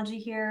genealogy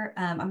here.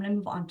 I'm going to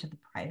move on to the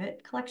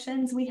private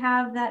collections we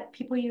have that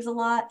people use a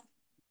lot.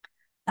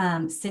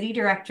 City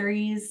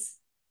directories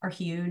are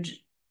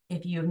huge.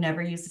 If you have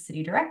never used a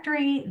city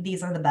directory,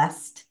 these are the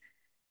best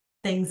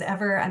things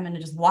ever. I'm going to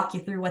just walk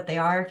you through what they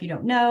are if you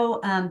don't know.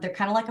 They're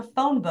kind of like a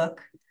phone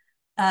book,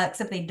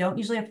 except they don't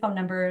usually have phone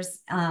numbers.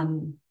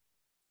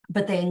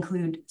 But they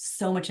include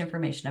so much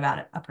information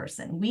about a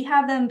person. We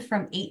have them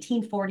from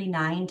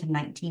 1849 to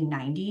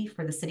 1990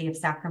 for the city of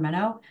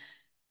Sacramento.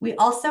 We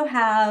also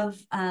have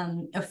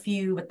a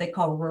few what they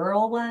call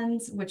rural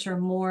ones, which are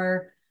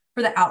more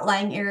for the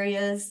outlying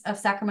areas of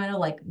Sacramento,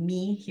 like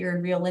me here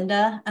in Rio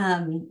Linda,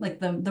 like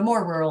the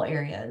more rural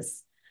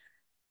areas.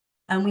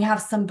 And we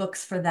have some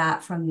books for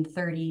that from the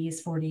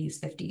 30s, 40s,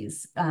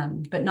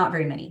 50s, but not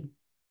very many.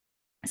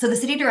 So the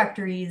city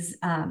directories,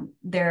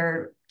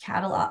 they're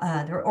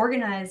they're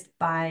organized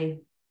by,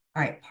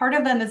 all right, part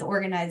of them is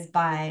organized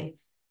by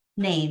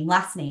name,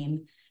 last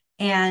name.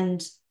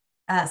 And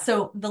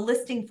so the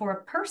listing for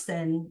a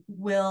person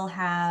will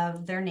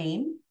have their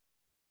name,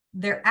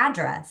 their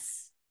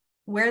address,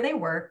 where they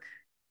work,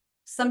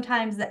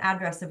 sometimes the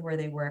address of where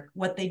they work,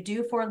 what they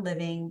do for a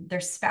living, their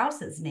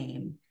spouse's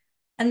name.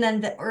 And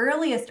then the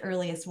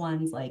earliest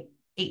ones, like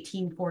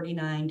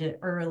 1849 to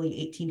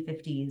early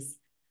 1850s,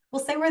 will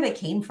say where they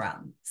came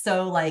from.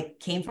 So like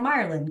came from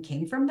Ireland,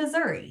 came from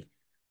Missouri.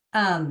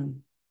 They'll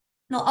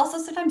also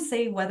sometimes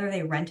say whether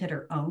they rented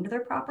or owned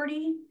their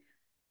property.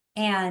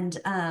 And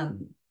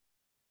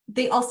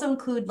they also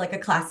include like a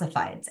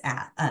classifieds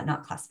ad,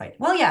 not classified.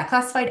 Well, yeah,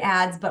 classified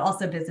ads, but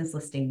also business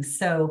listings.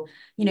 So,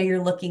 you know,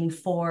 you're looking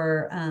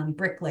for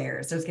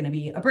bricklayers. There's going to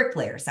be a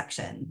bricklayer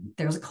section.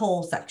 There's a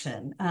coal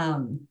section.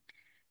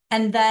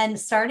 And then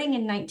starting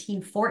in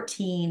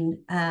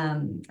 1914 or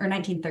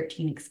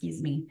 1913,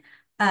 excuse me,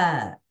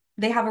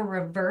 they have a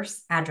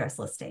reverse address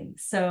listing.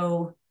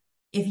 So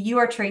if you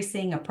are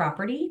tracing a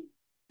property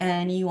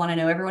and you want to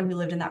know everyone who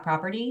lived in that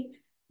property,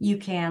 you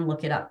can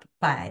look it up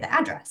by the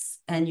address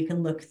and you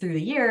can look through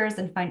the years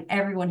and find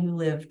everyone who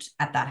lived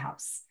at that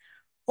house.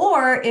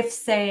 Or if,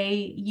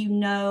 say,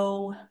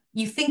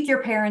 you think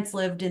your parents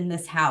lived in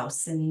this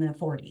house in the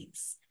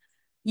 40s,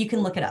 you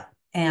can look it up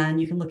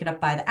and you can look it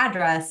up by the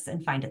address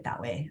and find it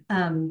that way.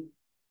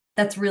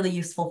 That's really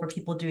useful for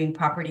people doing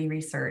property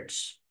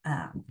research.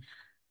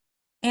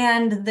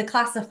 And the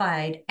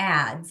classified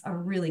ads are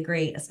really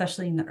great,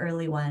 especially in the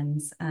early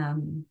ones.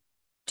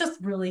 Just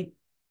really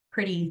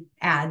pretty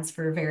ads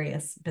for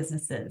various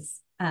businesses.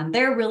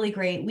 They're really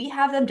great. We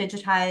have them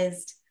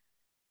digitized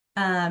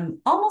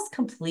almost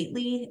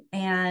completely,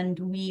 and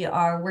we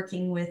are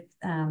working with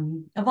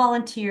a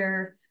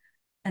volunteer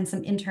and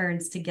some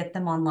interns to get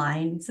them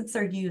online since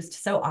they're used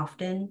so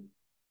often.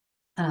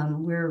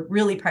 We're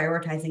really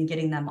prioritizing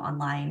getting them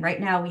online.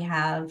 Right now we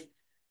have,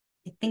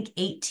 I think,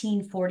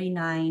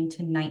 1849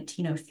 to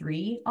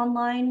 1903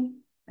 online.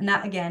 And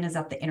that again is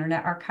at the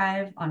Internet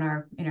Archive on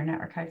our Internet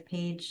Archive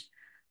page.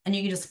 And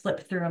you can just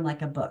flip through them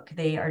like a book.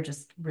 They are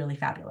just really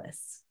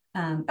fabulous.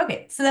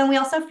 Okay, so then we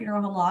also have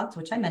funeral home logs,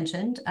 which I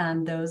mentioned.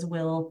 Those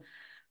will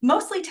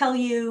mostly tell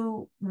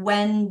you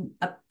when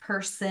a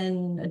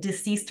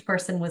deceased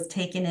person was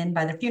taken in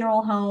by the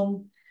funeral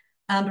home.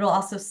 But it'll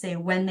also say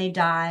when they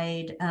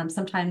died,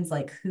 sometimes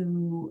like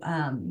who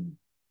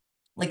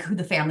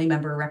the family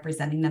member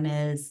representing them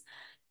is,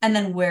 and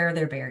then where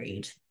they're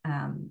buried.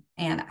 And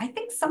I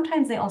think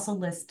sometimes they also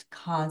list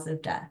cause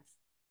of death.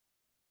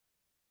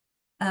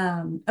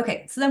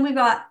 Okay, so then we've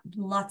got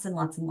lots and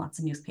lots and lots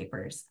of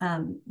newspapers.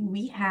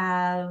 We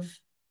have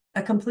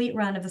a complete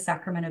run of the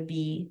Sacramento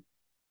Bee.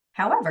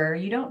 However,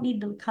 you don't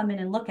need to come in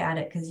and look at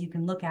it because you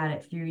can look at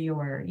it through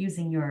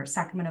using your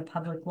Sacramento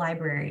Public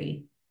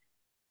Library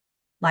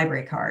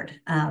card.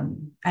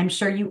 I'm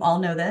sure you all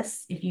know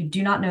this. If you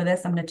do not know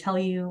this, I'm going to tell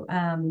you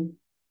on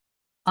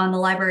the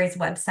library's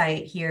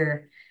website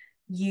here,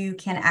 you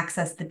can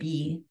access the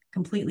Bee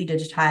completely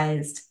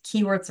digitized,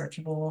 keyword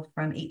searchable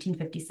from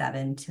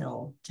 1857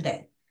 till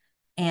today.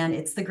 And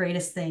it's the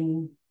greatest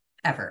thing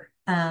ever.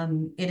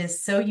 It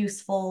is so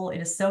useful. It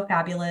is so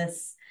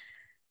fabulous.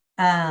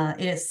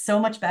 It is so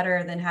much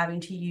better than having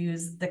to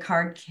use the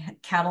card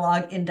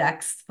catalog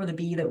index for the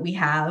Bee that we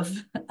have.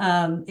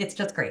 It's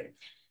just great.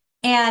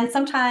 And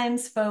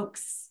sometimes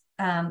folks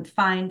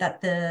find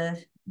that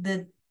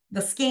the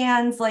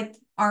scans like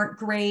aren't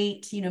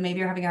great. You know, maybe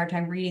you're having a hard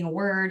time reading a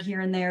word here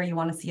and there. You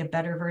want to see a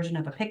better version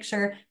of a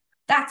picture.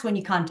 That's when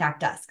you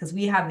contact us because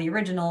we have the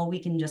original.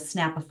 We can just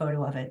snap a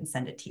photo of it and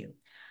send it to you.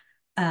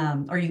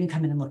 Or you can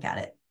come in and look at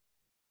it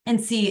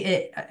and see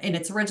it in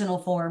its original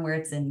form where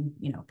it's in,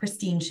 you know,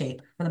 pristine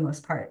shape for the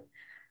most part.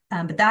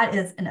 But that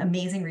is an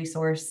amazing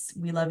resource.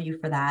 We love you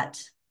for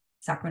that,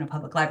 Sacramento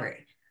Public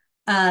Library.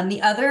 The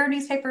other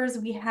newspapers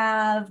we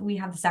have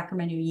the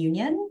Sacramento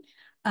Union.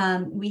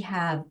 We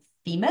have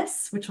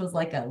Themis, which was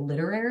like a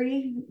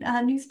literary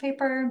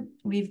newspaper.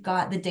 We've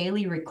got the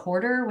Daily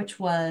Recorder, which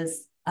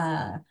was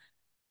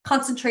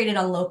concentrated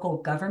on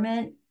local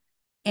government.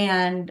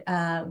 And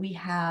we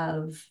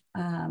have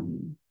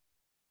The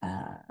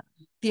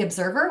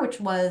Observer, which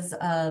was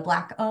a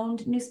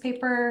Black-owned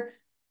newspaper,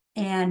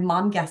 and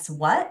Mom Guess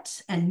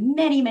What, and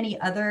many, many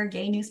other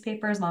gay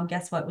newspapers. Mom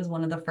Guess What was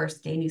one of the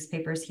first gay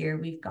newspapers here.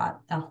 We've got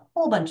a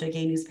whole bunch of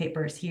gay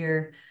newspapers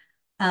here.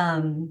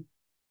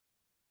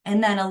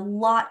 And then a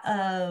lot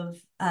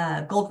of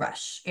Gold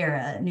Rush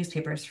era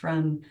newspapers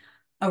from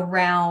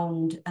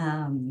around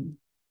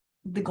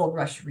the Gold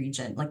Rush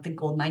region, like the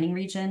gold mining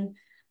region.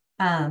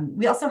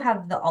 We also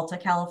have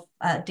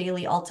the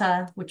Daily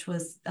Alta, which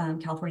was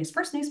California's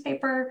first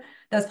newspaper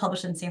that was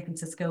published in San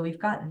Francisco. We've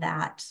got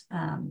that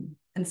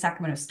and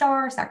Sacramento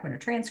Star,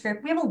 Sacramento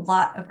Transcript. We have a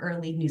lot of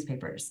early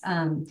newspapers,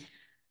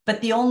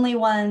 but the only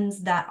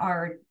ones that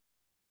are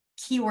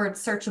keyword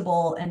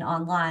searchable and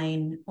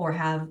online or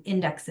have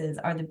indexes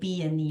are the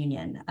Bee and the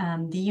Union.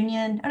 The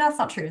Union, oh, that's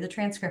not true. The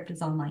Transcript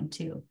is online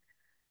too.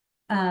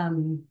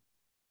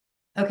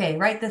 Okay,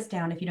 write this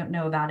down if you don't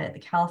know about it. The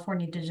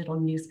California Digital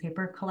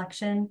Newspaper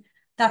Collection.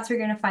 That's where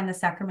you're going to find the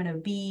Sacramento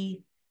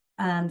Bee,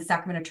 the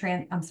Sacramento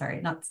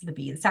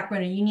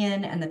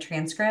Union and the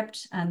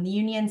Transcript. The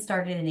Union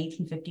started in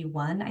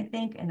 1851, I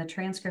think, and the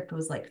Transcript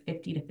was like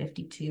 50 to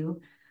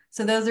 52.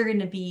 So those are going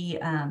to be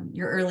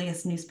your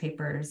earliest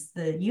newspapers.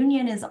 The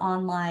Union is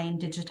online,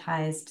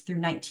 digitized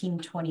through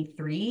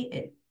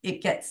 1923.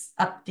 It gets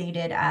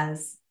updated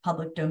as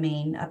public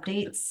domain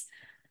updates.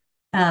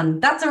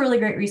 That's a really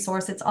great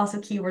resource. It's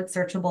also keyword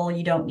searchable.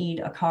 You don't need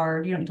a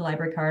card. You don't need a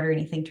library card or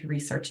anything to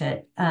research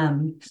it.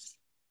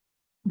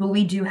 But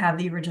we do have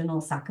the original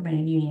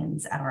Sacramento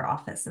Unions at our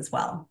office as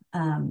well.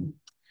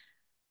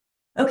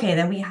 Okay,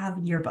 then we have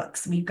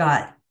yearbooks. We've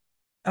got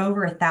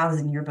over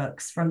 1,000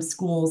 yearbooks from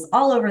schools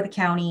all over the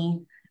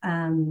county.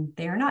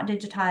 They are not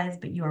digitized,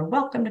 but you are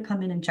welcome to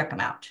come in and check them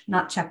out.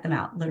 Not check them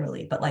out,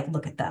 literally, but like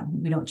look at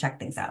them. We don't check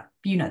things out.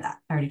 You know that.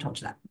 I already told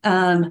you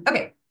that.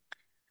 Okay.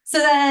 So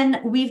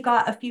then we've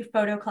got a few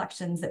photo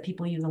collections that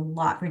people use a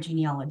lot for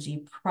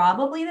genealogy.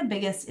 Probably the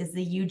biggest is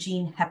the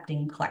Eugene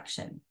Hepting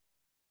collection.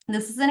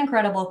 This is an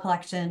incredible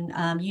collection.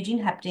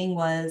 Eugene Hepting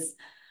was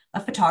a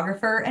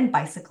photographer and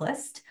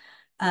bicyclist.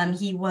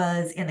 He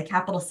was in the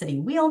capital city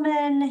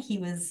wheelman. He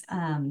was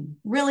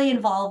really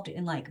involved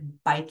in like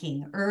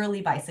biking,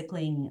 early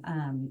bicycling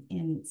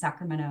in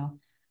Sacramento.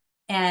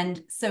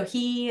 And so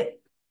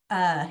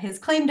his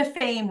claim to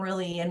fame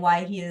really, and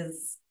why he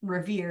is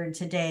revered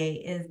today,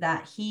 is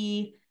that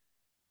he,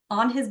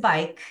 on his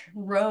bike,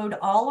 rode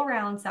all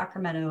around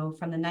Sacramento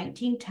from the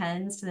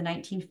 1910s to the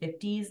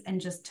 1950s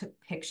and just took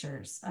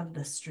pictures of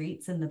the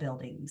streets and the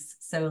buildings.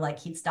 So like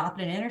he'd stop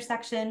at an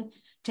intersection,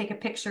 take a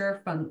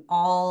picture from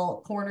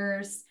all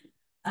corners,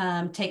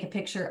 take a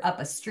picture up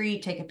a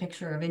street, take a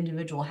picture of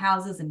individual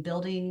houses and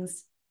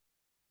buildings.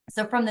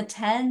 So from the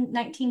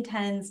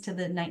 1910s to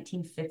the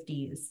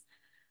 1950s,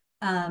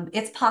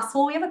 it's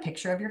possible we have a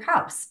picture of your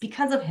house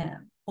because of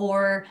him.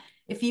 Or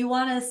if you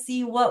want to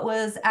see what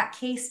was at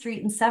K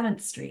Street and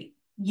 7th Street,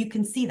 you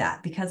can see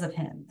that because of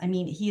him. I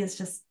mean, he is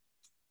just,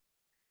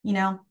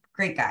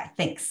 great guy.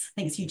 Thanks,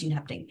 Eugene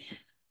Hepting.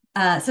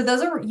 So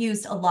those are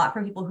used a lot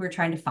for people who are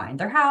trying to find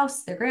their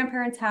house, their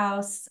grandparents'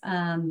 house,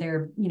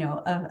 their,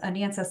 an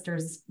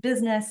ancestor's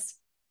business.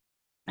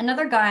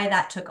 Another guy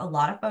that took a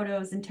lot of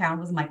photos in town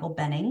was Michael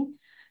Benning.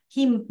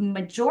 He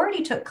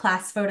majority took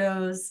class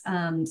photos,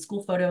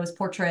 school photos,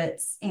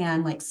 portraits,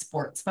 and like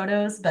sports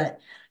photos, but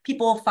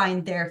people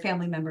find their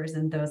family members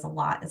in those a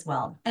lot as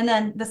well. And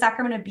then the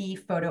Sacramento Bee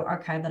photo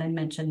archive that I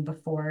mentioned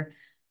before,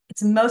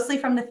 it's mostly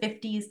from the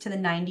 50s to the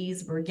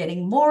 90s. We're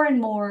getting more and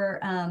more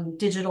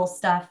digital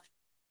stuff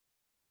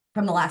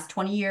from the last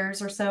 20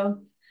 years or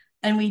so.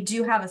 And we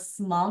do have a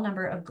small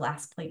number of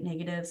glass plate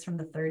negatives from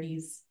the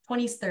 30s,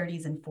 20s,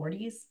 30s, and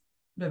 40s,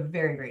 but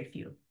very, very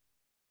few.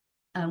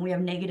 We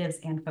have negatives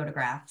and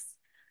photographs.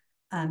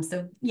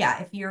 So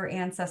yeah, if your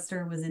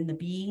ancestor was in the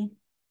Bee,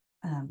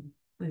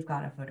 we've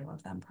got a photo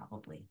of them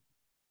probably.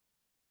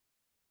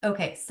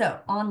 Okay, so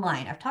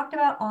online. I've talked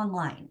about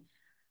online.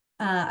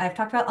 I've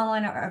talked about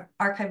Online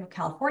Archive of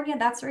California.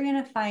 That's where you're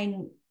going to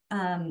find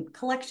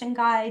collection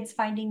guides,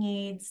 finding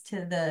aids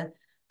to the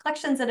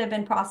collections that have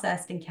been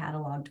processed and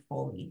cataloged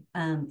fully.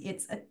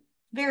 It's a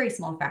very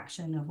small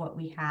fraction of what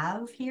we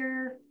have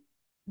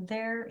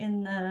there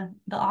in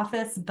the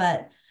office,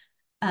 but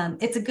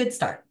it's a good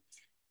start.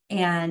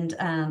 And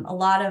a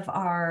lot of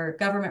our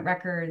government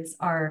records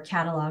are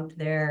cataloged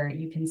there.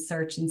 You can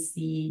search and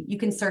see, you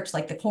can search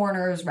like the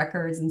coroner's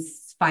records and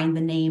find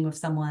the name of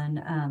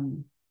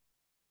someone.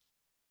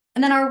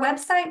 And then our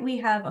website, we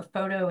have a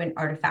photo and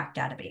artifact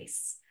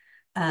database.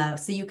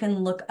 So you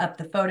can look up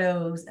the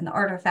photos and the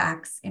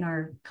artifacts in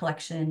our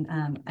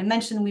collection. I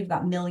mentioned we've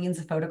got millions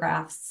of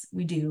photographs.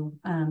 We do,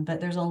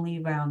 but there's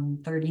only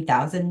around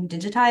 30,000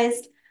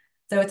 digitized.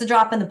 So it's a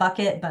drop in the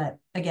bucket, but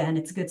again,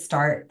 it's a good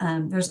start.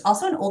 There's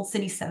also an old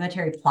city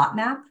cemetery plot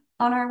map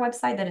on our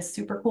website that is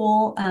super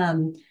cool.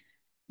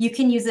 You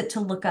can use it to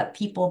look up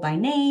people by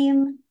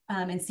name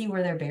and see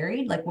where they're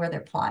buried, like where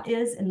their plot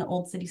is in the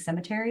old city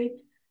cemetery.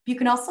 You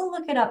can also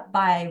look it up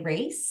by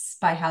race,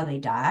 by how they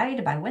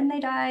died, by when they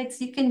died.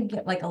 So you can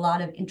get like a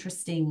lot of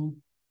interesting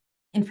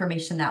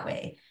information that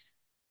way.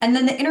 And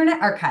then the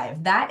Internet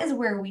Archive, that is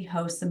where we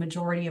host the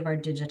majority of our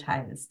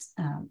digitized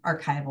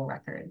archival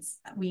records.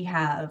 We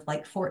have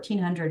like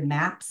 1,400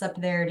 maps up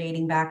there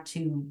dating back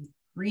to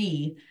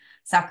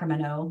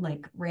pre-Sacramento,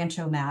 like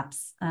Rancho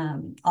maps,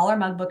 all our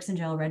mug books and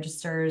jail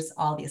registers,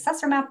 all the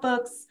assessor map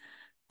books,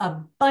 a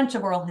bunch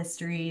of oral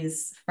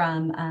histories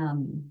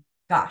from,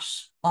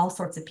 all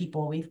sorts of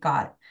people. We've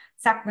got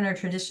Sacramento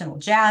traditional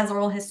jazz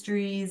oral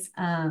histories,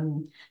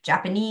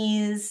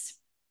 Japanese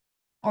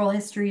oral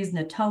histories,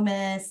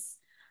 Natomas,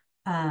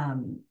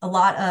 a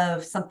lot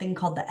of something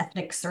called the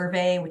ethnic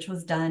survey, which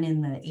was done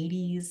in the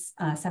 80s,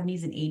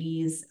 70s and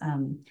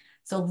 80s.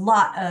 So a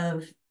lot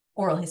of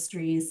oral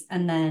histories,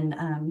 and then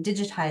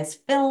digitized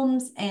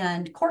films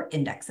and court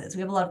indexes.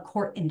 We have a lot of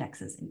court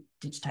indexes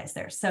digitized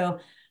there. So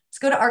let's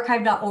go to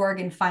archive.org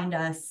and find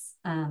us.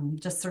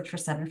 Just search for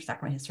Center for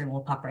Sacramento History and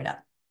we'll pop right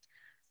up.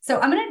 So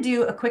I'm going to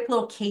do a quick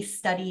little case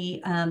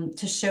study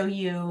to show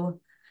you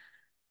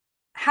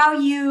how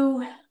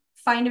you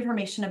find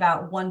information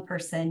about one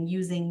person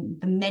using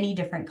the many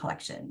different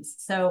collections.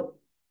 So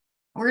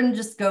we're going to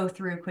just go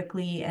through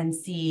quickly and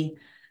see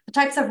the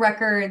types of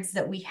records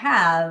that we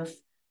have,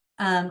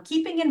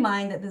 keeping in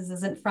mind that this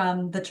isn't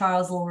from the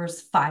Charles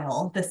Lewis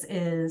file. This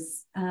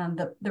is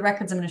the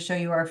records I'm going to show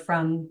you are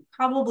from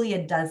probably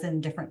a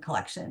dozen different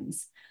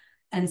collections.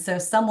 And so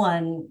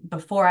someone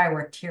before I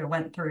worked here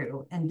went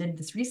through and did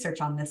this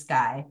research on this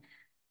guy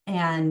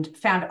and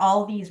found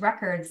all these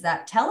records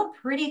that tell a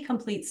pretty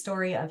complete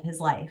story of his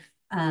life.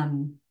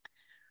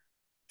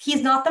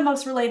 He's not the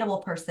most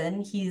relatable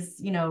person.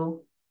 He's, you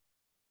know,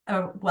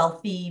 a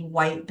wealthy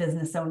white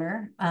business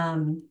owner.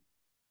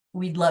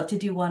 We'd love to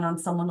do one on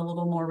someone a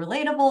little more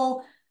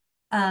relatable,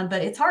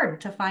 but it's hard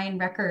to find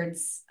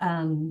records,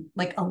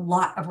 like a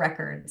lot of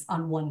records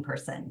on one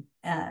person,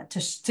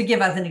 to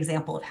give us an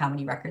example of how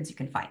many records you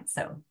can find.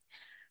 So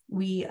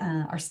we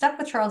are stuck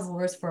with Charles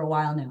Lewis for a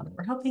while now, but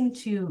we're hoping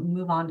to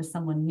move on to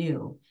someone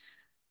new.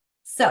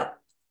 So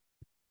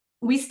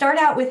we start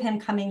out with him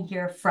coming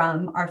here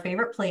from our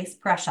favorite place,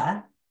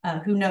 Prussia.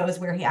 Who knows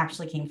where he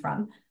actually came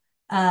from,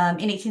 in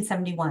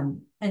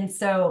 1871. And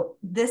so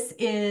this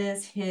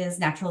is his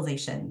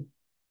naturalization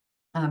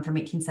from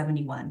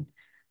 1871.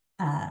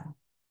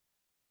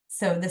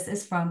 So this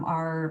is from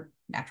our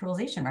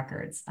naturalization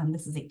records.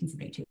 This is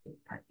 1872,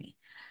 pardon me.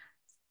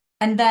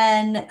 And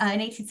then in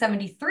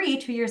 1873,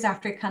 2 years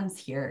after he comes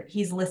here,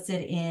 he's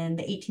listed in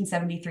the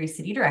 1873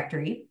 city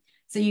directory.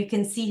 So you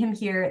can see him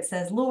here. It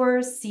says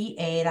Lewis,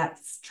 CA,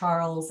 that's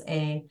Charles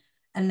A,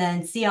 and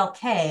then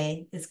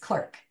CLK is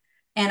clerk.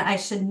 And I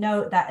should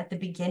note that at the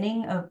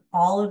beginning of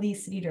all of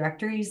these city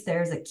directories,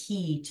 there's a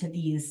key to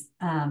these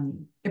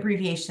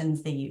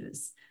abbreviations they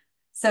use.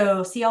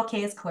 So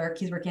CLK is clerk.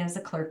 He's working as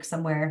a clerk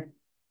somewhere.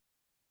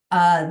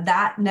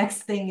 That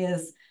next thing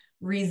is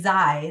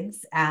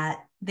resides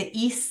at the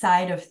east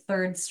side of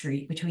 3rd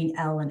Street between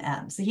L and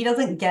M. So he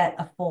doesn't get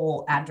a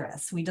full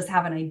address. We just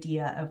have an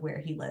idea of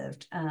where he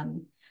lived.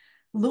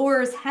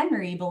 Lewis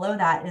Henry below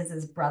that is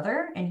his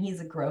brother, and he's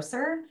a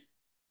grocer.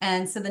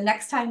 And so the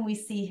next time we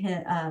see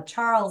him,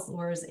 Charles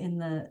Lewis in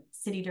the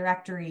city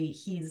directory,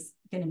 he's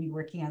going to be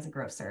working as a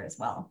grocer as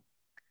well.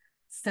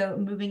 So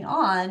moving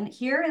on,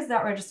 here is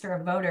that register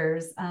of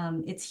voters.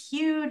 It's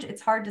huge.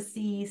 It's hard to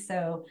see.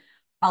 So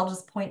I'll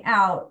just point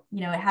out, you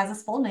know, it has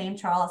his full name,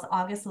 Charles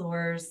August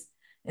Lewis.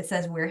 It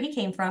says where he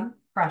came from,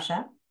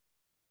 Prussia,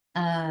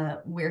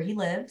 where he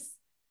lives,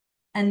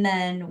 and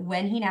then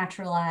when he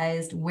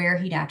naturalized, where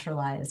he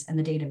naturalized, and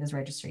the date of his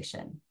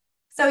registration.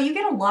 So you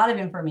get a lot of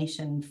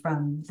information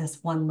from this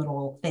one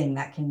little thing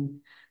that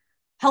can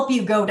help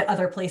you go to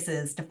other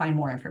places to find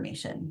more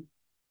information.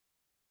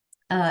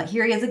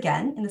 Here he is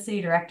again in the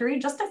city directory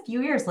just a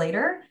few years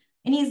later,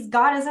 and he's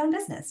got his own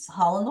business,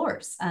 Hall and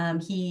Lures.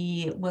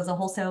 He was a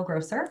wholesale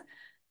grocer.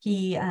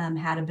 He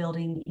had a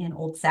building in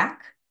Old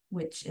Sac,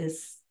 which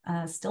is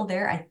still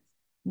there. I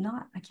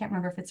can't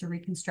remember if it's a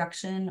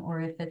reconstruction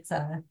or if it's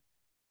a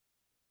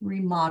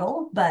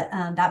remodel, but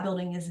that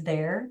building is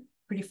there,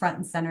 pretty front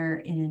and center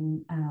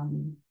in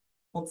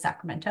Old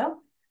Sacramento.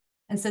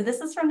 And so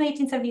this is from the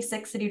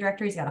 1876 city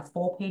directory. He's got a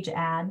full page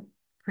ad,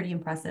 pretty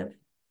impressive.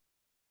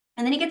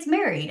 And then he gets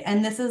married.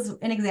 And this is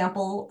an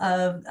example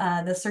of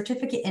the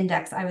certificate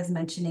index I was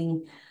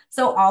mentioning.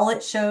 So all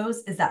it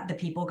shows is that the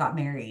people got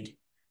married.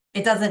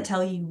 It doesn't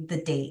tell you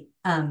the date.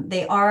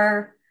 They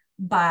are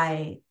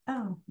by,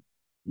 oh,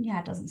 yeah,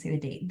 it doesn't say the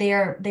date. They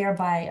are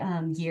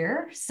by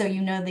year. So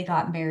you know they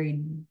got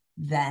married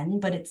then,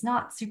 but it's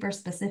not super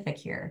specific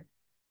here.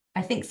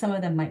 I think some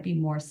of them might be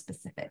more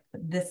specific,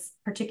 but this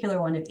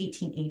particular one of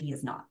 1880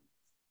 is not.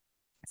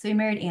 So he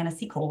married Anna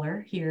C.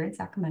 Kohler here in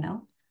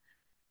Sacramento.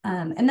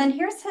 And then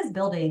here's his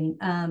building.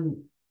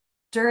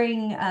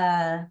 During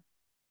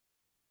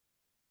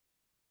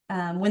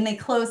when they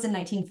closed in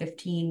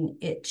 1915,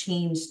 it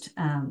changed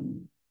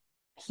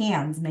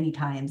hands many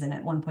times. And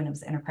at one point it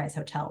was Enterprise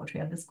Hotel, which we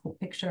have this cool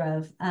picture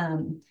of.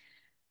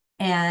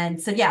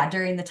 And so, yeah,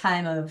 during the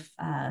time of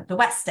the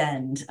West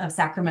End of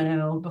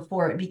Sacramento,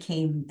 before it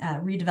became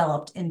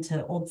redeveloped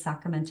into Old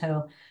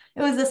Sacramento,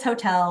 it was this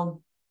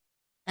hotel.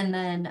 And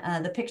then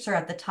the picture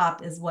at the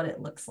top is what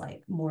it looks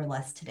like more or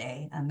less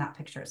today. And that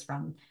picture is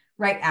from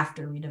right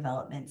after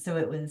redevelopment. So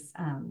it was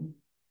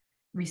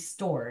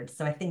restored.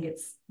 So I think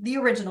it's the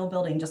original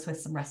building just with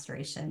some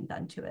restoration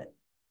done to it.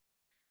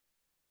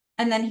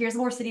 And then here's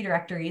more city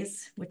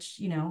directories, which,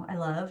 you know, I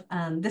love.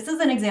 This is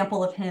an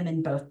example of him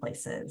in both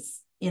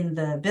places, in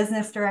the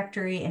business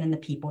directory and in the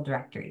people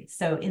directory.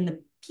 So in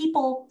the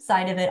people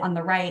side of it on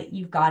the right,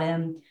 you've got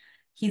him.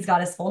 He's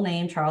got his full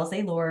name, Charles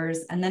A. Lures,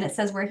 and then it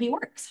says where he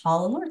works,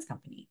 Hall and Lures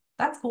Company.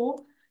 That's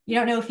cool. You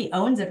don't know if he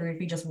owns it or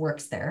if he just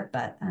works there,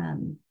 but,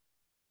 and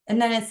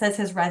then it says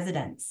his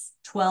residence,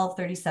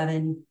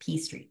 1237 P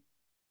Street.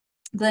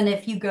 Then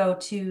if you go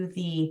to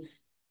the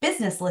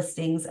business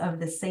listings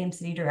of the same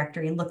city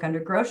directory and look under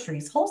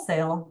groceries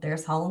wholesale,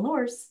 there's Holland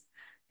Lures.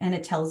 And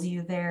it tells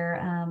you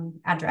their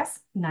address,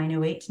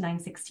 908 to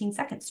 916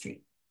 2nd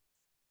Street.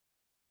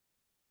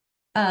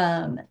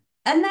 And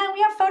then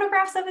we have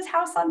photographs of his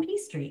house on P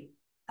Street.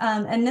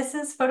 And this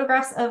is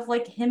photographs of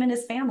like him and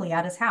his family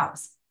at his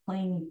house,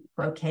 playing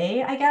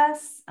croquet, I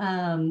guess,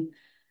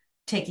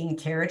 taking a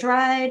carriage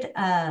ride.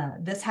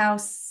 This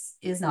house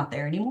is not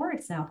there anymore.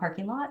 It's now a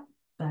parking lot,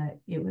 but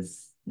it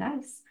was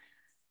nice.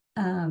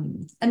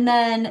 And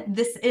then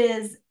this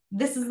is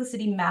the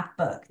city map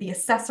book, the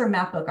assessor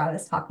map book I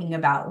was talking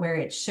about, where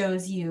it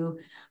shows you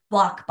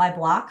block by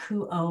block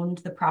who owned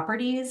the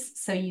properties.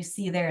 So you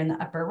see there in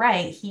the upper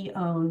right, he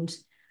owned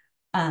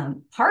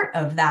part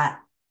of that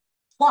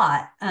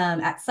plot.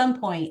 At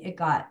some point, it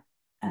got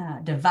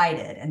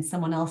divided and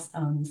someone else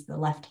owns the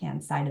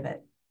left-hand side of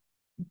it.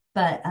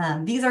 But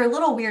these are a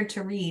little weird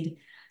to read.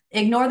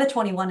 Ignore the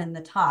 21 in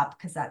the top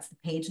because that's the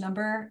page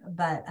number.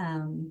 But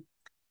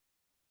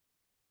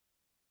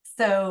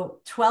so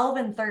 12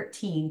 and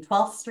 13,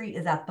 12th Street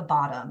is at the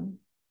bottom.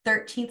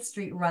 13th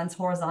Street runs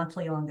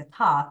horizontally along the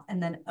top,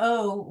 and then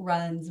O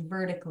runs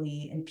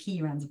vertically and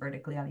P runs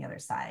vertically on the other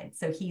side.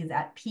 So he's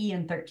at P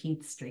and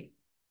 13th Street.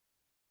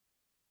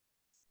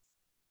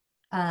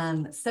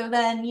 So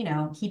then, you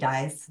know, he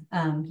dies.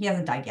 He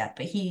hasn't died yet,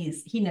 but he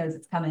knows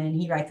it's coming.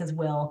 He writes his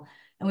will,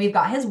 and we've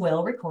got his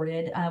will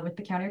recorded with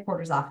the county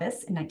recorder's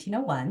office in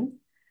 1901.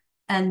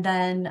 And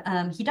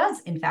then he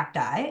does, in fact,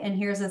 die. And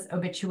here's his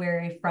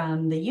obituary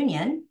from the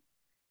Union.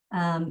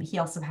 He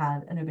also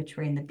had an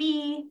obituary in the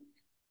Bee.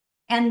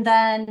 And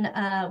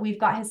then we've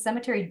got his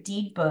cemetery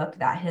deed book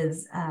that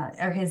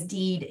his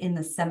deed in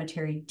the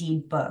cemetery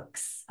deed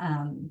books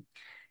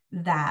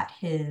that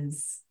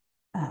his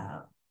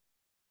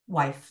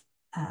wife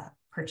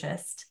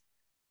purchased.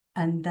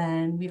 And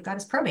then we've got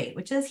his probate,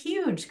 which is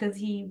huge because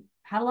he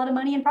had a lot of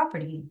money and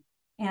property.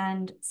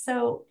 And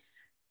so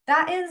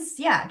that is,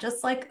 yeah,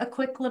 just like a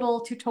quick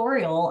little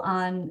tutorial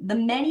on the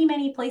many,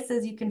 many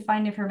places you can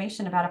find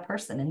information about a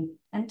person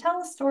and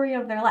tell a story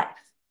of their life.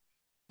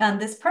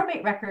 This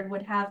probate record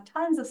would have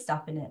tons of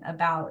stuff in it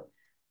about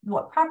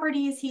what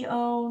properties he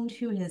owned,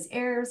 who his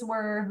heirs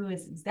were, who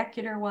his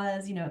executor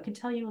was. You know, it could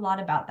tell you a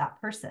lot about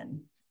that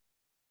person.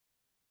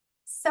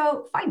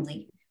 So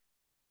finally,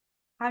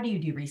 how do you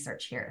do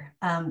research here?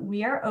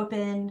 We are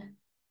open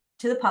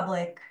to the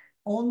public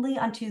only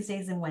on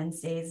Tuesdays and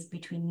Wednesdays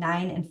between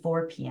 9 and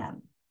 4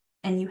 p.m.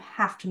 And you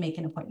have to make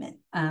an appointment.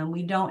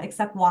 We don't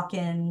accept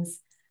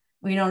walk-ins.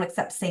 We don't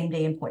accept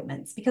same-day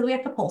appointments because we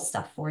have to pull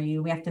stuff for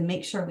you. We have to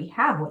make sure we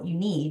have what you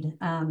need.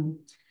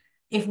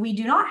 If we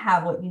do not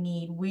have what you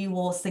need, we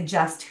will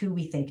suggest who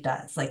we think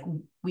does. Like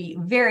we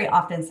very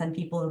often send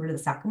people over to the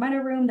Sacramento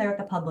room there at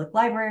the public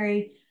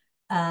library,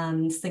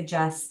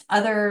 suggest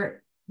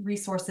other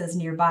resources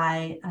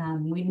nearby.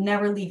 We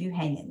never leave you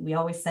hanging. We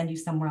always send you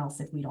somewhere else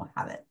if we don't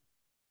have it.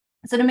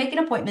 So to make an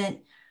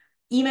appointment,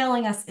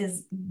 emailing us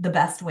is the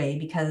best way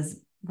because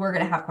we're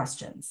going to have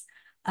questions.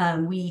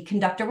 We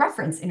conduct a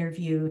reference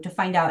interview to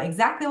find out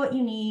exactly what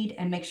you need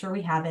and make sure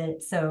we have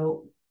it.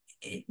 So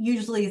it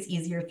usually is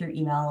easier through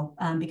email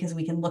because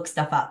we can look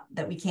stuff up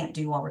that we can't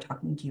do while we're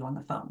talking to you on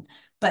the phone.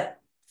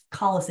 But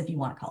call us if you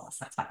want to call us.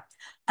 That's fine.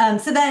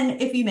 So then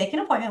if you make an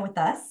appointment with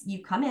us,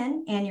 you come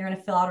in and you're going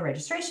to fill out a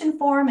registration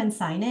form and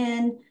sign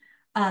in.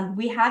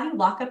 We have you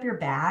lock up your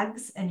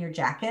bags and your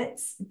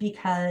jackets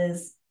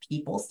because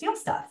people steal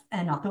stuff.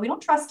 And not that we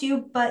don't trust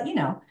you, but you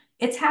know,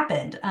 it's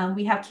happened.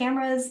 We have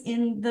cameras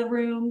in the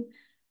room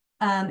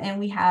and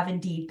we have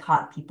indeed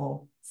caught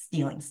people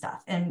stealing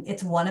stuff. And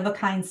it's one of a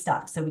kind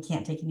stuff, so we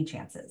can't take any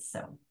chances.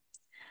 So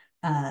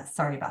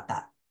sorry about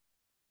that.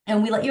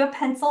 And we let you have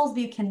pencils,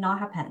 but you cannot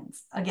have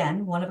pens.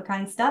 Again, one of a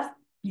kind stuff.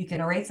 You can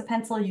erase a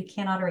pencil, you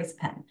cannot erase a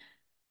pen.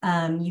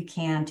 You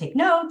can take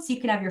notes, you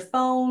can have your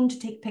phone to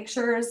take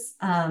pictures,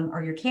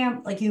 or your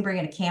like you can bring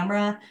in a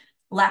camera,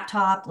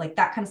 laptop, like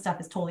that kind of stuff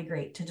is totally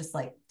great to just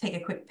like take a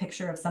quick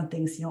picture of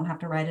something so you don't have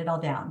to write it all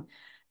down.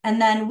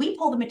 And then we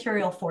pull the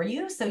material for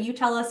you. So you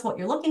tell us what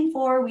you're looking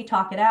for, we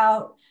talk it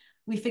out,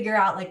 we figure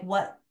out like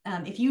what,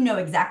 if you know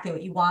exactly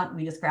what you want,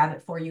 we just grab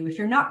it for you. If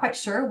you're not quite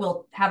sure,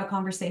 we'll have a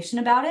conversation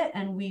about it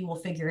and we will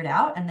figure it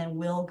out. And then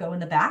we'll go in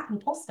the back and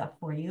pull stuff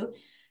for you.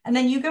 And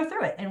then you go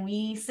through it and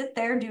we sit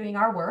there doing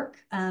our work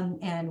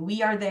and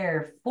we are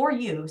there for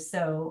you.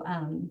 So,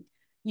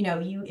 you know,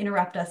 you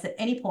interrupt us at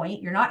any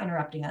point, you're not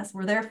interrupting us.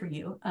 We're there for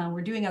you.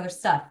 We're doing other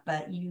stuff,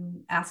 but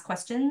you ask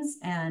questions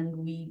and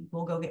we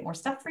will go get more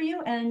stuff for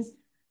you. And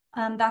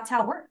that's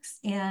how it works.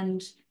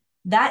 And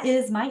that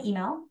is my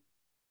email.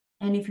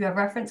 And if you have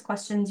reference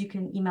questions, you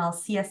can email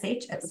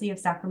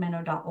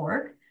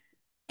csh@cityofsacramento.org.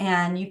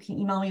 And you can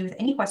email me with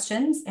any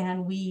questions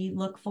and we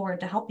look forward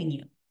to helping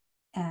you.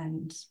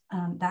 And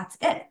that's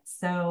it.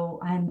 So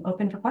I'm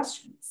open for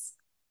questions.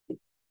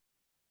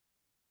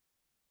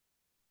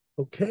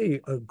 Okay,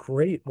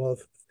 great. Well,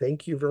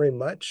 thank you very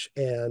much.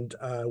 And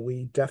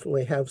we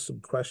definitely have some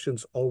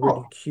questions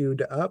already Cool.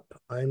 queued up.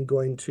 I'm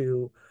going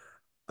to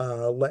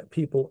let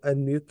people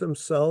unmute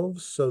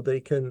themselves so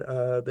they can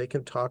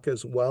talk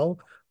as well.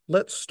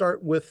 Let's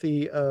start with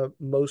the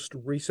most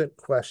recent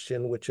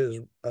question, which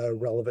is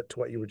relevant to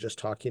what you were just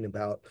talking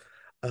about,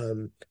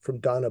 from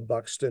Donna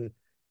Buxton.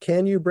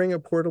 Can you bring a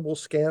portable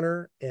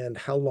scanner, and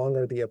how long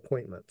are the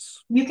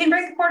appointments? You can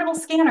bring a portable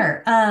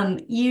scanner.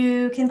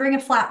 You can bring a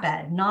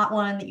flatbed, not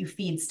one that you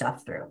feed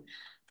stuff through.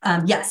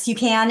 Yes, you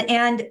can.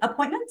 And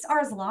appointments are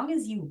as long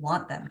as you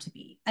want them to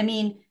be. I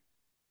mean,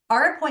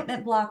 our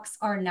appointment blocks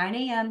are 9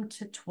 a.m.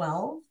 to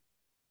 12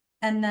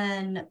 and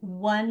then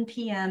 1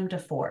 p.m. to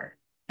 4.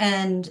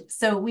 And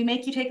so we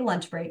make you take a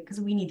lunch break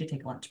because we need to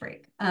take a lunch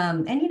break.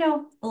 And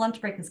a lunch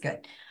break is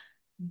good.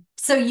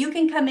 So you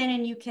can come in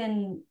and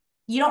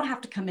you don't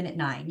have to come in at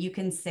 9. You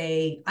can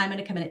say, I'm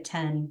going to come in at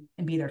 10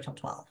 and be there till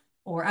 12.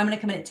 Or I'm going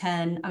to come in at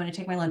 10, I'm going to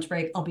take my lunch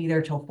break, I'll be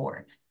there till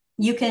 4.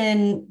 You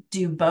can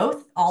do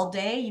both all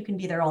day. You can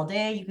be there all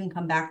day. You can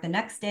come back the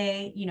next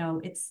day.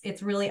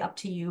 It's really up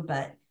to you,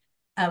 but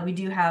we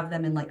do have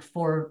them in like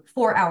 4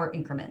 hour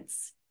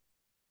increments.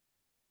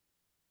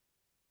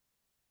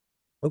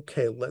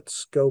 Okay,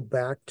 let's go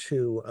back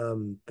to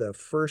the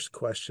first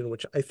question,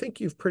 which I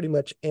think you've pretty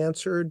much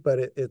answered, but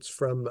it's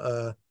from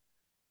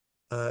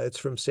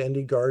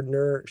Sandy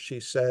Gardner. She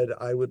said,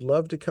 "I would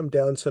love to come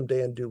down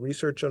someday and do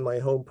research on my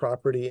home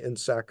property in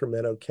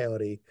Sacramento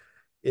County.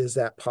 Is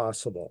that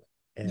possible?"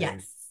 And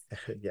Yes.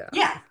 yeah.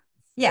 Yeah.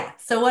 Yeah.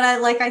 So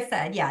like I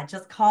said, yeah,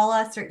 just call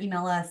us or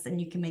email us and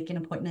you can make an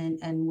appointment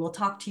and we'll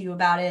talk to you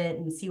about it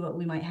and see what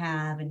we might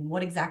have and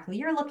what exactly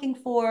you're looking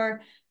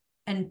for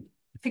and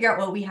figure out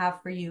what we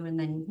have for you. And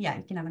then, yeah,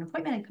 you can have an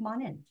appointment and come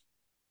on in.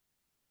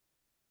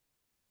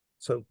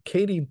 So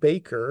Katie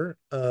Baker,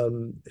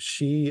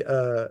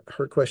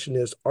 her question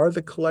is, are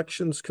the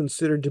collections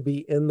considered to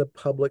be in the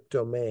public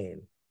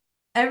domain?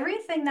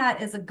 Everything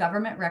that is a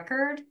government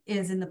record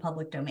is in the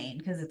public domain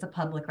because it's a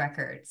public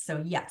record.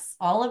 So yes,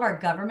 all of our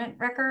government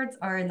records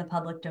are in the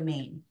public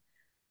domain.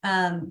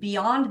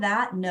 Beyond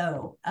that,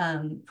 no.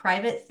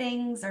 Private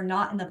things are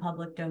not in the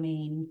public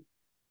domain.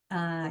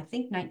 I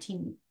think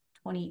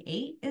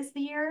 1928 is the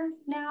year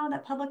now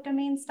that public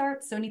domain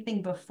starts. So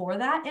anything before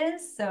that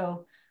is.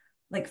 So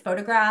like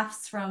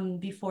photographs from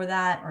before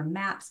that or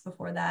maps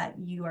before that,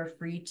 you are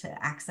free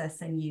to access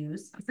and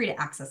use. You're free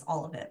to access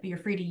all of it, but you're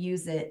free to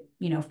use it,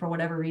 for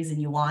whatever reason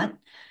you want.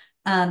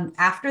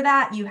 After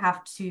that, you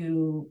have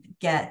to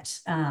get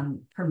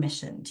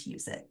permission to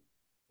use it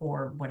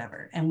or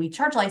whatever. And we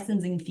charge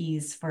licensing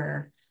fees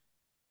for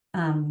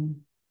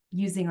um,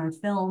 using our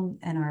film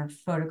and our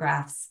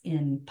photographs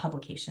in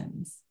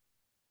publications.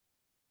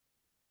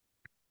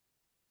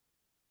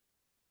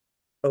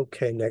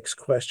 Okay, next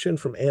question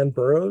from Ann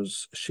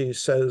Burrows. She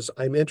says,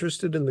 I'm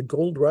interested in the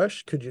gold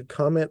rush. Could you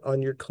comment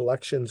on your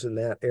collections in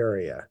that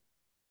area?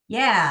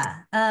 Yeah.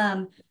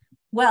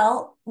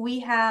 Well, we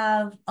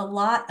have a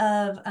lot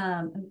of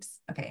oops,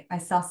 okay, I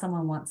saw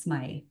someone wants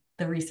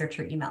the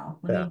researcher email.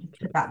 Let Yeah. me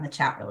put that in the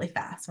chat really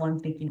fast while I'm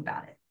thinking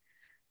about it.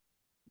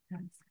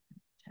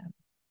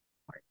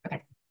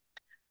 Okay.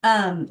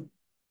 Um,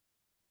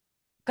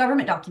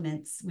 Government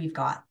documents, we've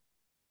got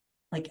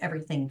like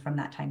everything from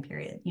that time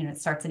period. It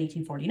starts in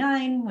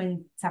 1849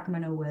 when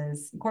Sacramento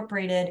was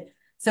incorporated.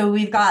 So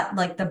we've got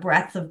like the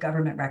breadth of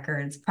government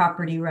records,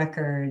 property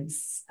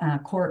records,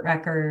 court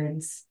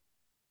records,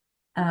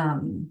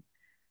 you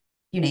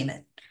name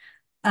it.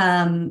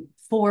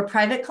 For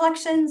private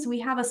collections, we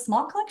have a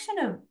small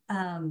collection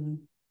of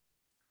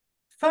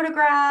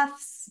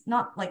photographs,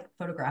 not like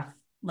photograph,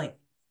 like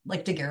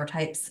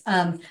daguerreotypes,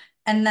 and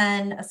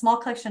then a small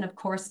collection of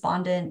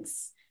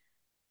correspondence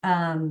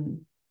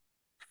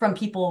from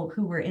people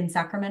who were in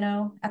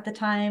Sacramento at the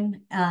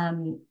time.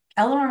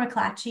 Eleanor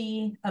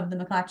McClatchy of the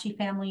McClatchy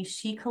family,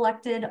 she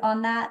collected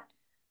on that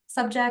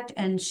subject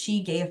and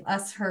she gave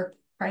us her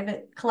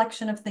private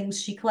collection of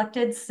things she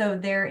collected. So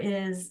there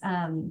is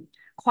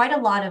quite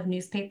a lot of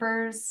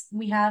newspapers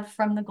we have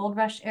from the Gold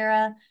Rush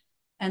era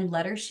and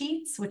letter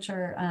sheets, which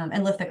are,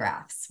 and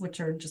lithographs, which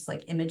are just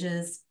like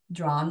images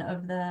drawn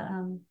of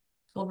the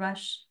Gold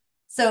Rush.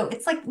 So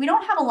it's like, we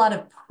don't have a lot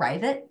of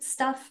private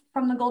stuff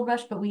from the Gold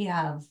Rush, but we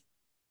have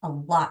a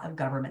lot of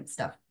government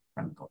stuff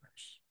from the Gold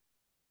Rush.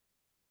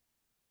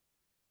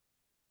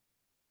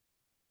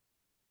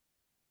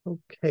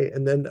 Okay,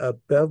 and then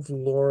Bev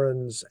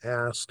Lawrence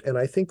asked, and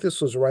I think this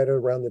was right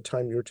around the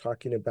time you were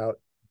talking about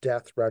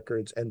death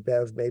records. And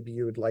Bev, maybe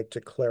you would like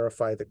to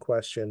clarify the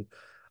question.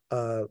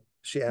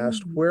 She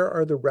asked, Mm-hmm. where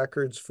are the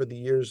records for the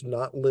years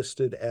not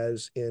listed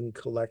as in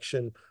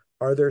collection?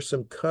 Are there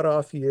some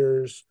cutoff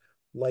years,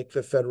 like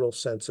the federal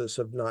census,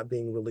 of not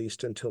being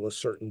released until a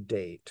certain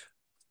date?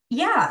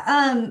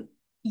 Yeah,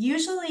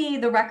 usually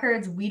the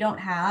records we don't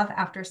have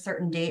after a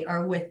certain date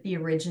are with the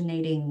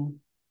originating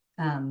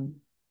um,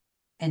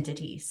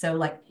 entity. So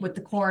like with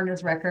the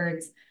coroner's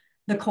records,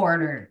 the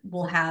coroner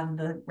will have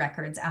the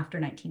records after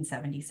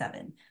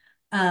 1977.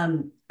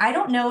 I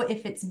don't know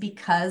if it's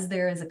because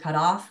there is a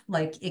cutoff,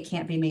 like it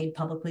can't be made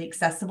publicly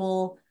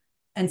accessible,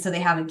 and so they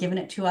haven't given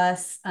it to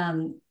us.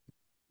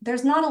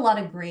 There's not a lot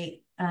of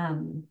great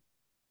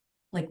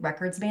like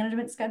records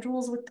management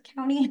schedules with the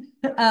county.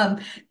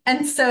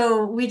 And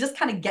so we just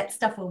kind of get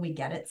stuff when we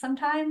get it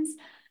sometimes.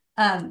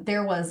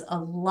 There was a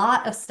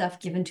lot of stuff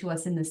given to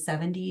us in the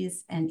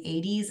 70s and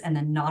 80s, and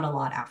then not a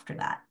lot after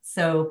that.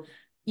 So,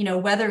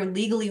 whether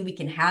legally we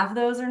can have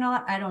those or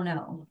not, I don't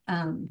know.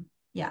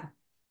 Yeah.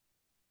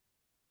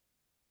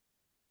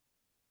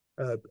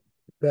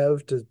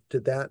 Bev, did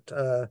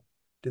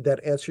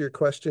that answer your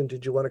question?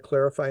 Did you want to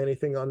clarify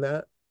anything on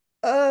that?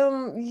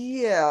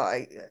 Yeah,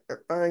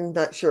 I'm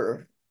not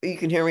sure. You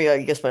can hear me.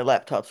 I guess my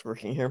laptop's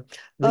working here.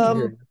 We can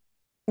hear Um,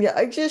 you. yeah,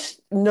 I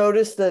just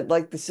noticed that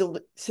like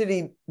the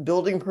city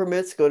building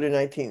permits go to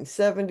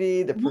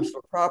 1970, the Mhm.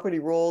 personal property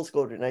rolls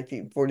go to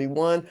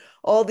 1941,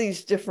 all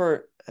these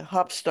different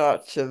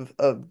hopscotch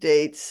of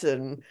dates,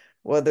 and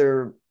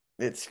whether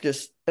it's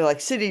just like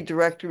city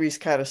directories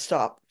kind of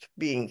stopped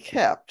being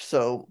kept.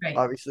 So Right.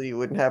 obviously you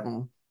wouldn't have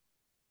them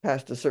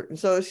past a certain.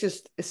 So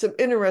it's some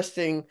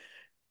interesting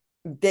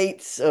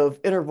dates of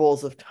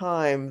intervals of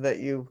time that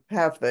you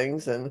have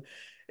things, and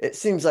it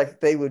seems like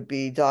they would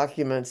be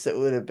documents that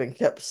would have been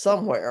kept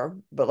somewhere,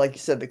 but like you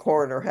said, the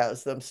coroner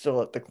has them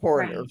still at the Right.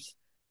 coroner's,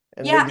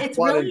 and they Yeah, just it's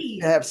wanted to really,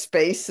 have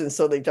space, and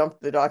so they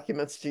dumped the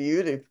documents to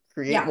you to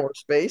create yeah, more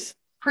space.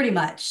 pretty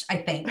much, I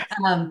think.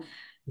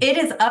 It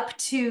is up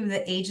to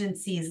the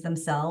agencies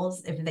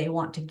themselves if they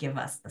want to give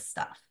us the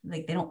stuff.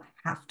 Like they don't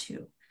have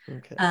to.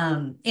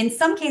 Okay. In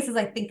some cases,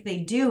 I think they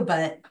do,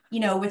 but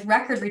with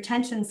record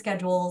retention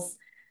schedules,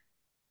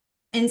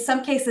 in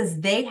some cases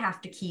they have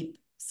to keep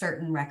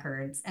certain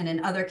records, and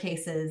in other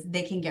cases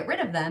they can get rid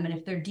of them. And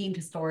if they're deemed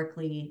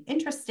historically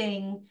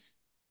interesting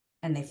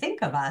and they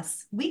think of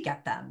us, we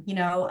get them.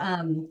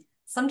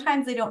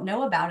 Sometimes they don't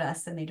know about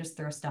us and they just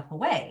throw stuff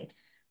away,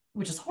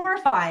 which is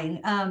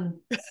horrifying.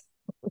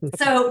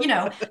 So,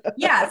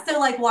 yeah. So,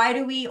 like, why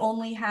do we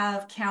only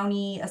have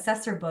county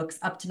assessor books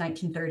up to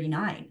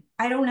 1939?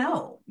 I don't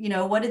know.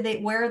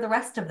 Where are the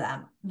rest of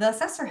them? The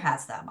assessor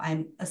has them,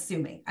 I'm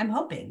assuming, I'm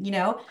hoping.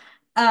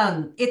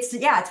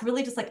 It's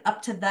really just like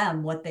up to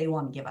them what they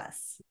want to give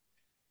us.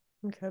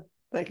 Okay.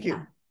 Thank you.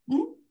 Yeah.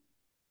 Mhm.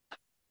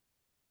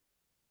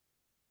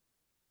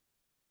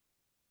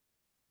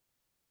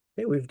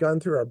 Okay, we've gone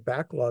through our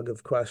backlog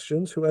of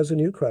questions. Who has a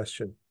new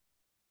question?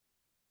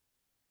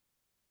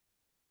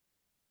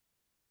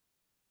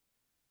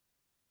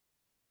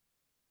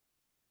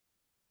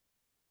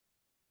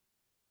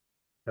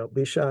 Don't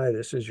be shy.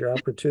 This is your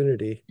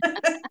opportunity.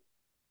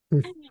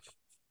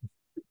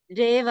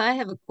 Dave, I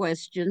have a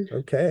question.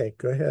 Okay,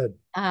 go ahead.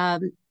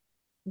 Um,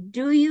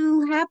 do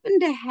you happen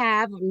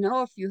to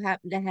know if you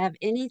happen to have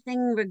anything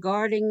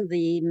regarding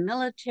the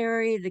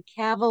military, the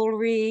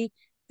cavalry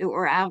that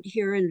were out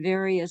here in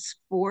various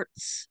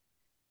forts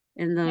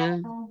in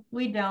the, No,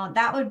 we don't.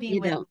 That would be you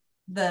with don't?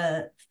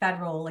 the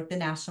federal, like the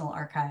National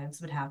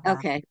Archives would have that,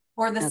 Okay,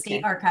 or the state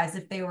okay. archives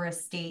if they were a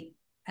state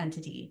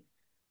entity.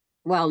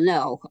 Well,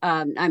 no,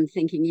 I'm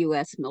thinking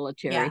U.S. Yeah.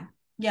 military.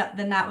 Yeah,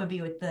 then that would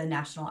be with the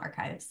National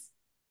Archives.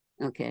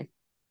 Okay.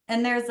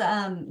 And there's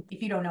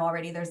if you don't know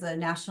already, there's a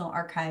National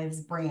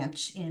Archives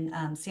branch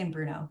in San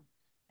Bruno,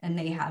 and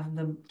they have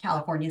the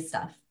California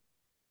stuff.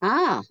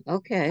 Ah,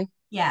 okay.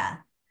 Yeah.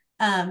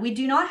 We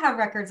do not have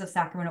records of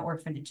Sacramento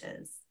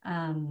orphanages.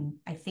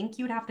 I think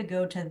you would have to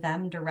go to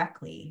them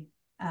directly.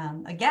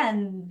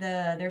 Again,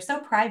 they're so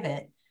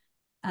private.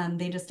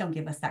 They just don't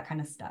give us that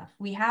kind of stuff.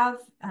 We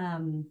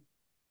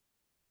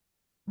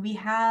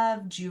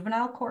have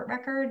juvenile court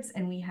records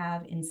and we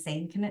have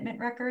insane commitment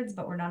records,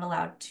 but we're not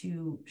allowed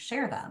to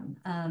share them.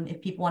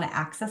 If people want to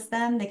access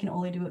them, they can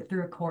only do it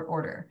through a court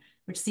order,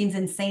 which seems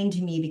insane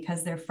to me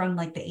because they're from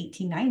like the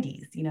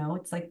 1890s.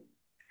 It's like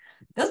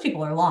those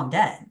people are long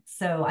dead.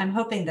 So I'm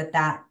hoping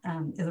that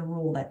is a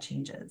rule that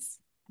changes.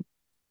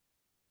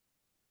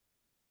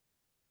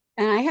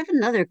 And I have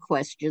another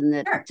question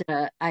that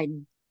Sure.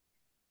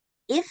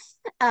 if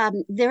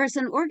there's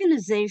an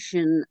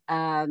organization,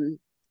 an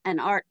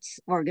arts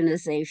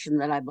organization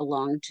that I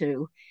belong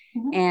to,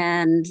 Mhm.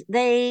 and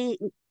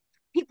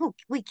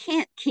we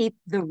can't keep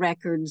the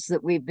records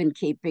that we've been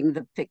keeping,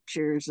 the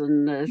pictures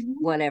and the Mhm.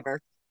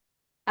 whatever.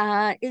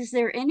 Is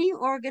there any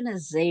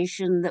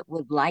organization that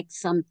would like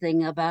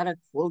something about a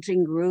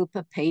quilting group,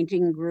 a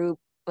painting group,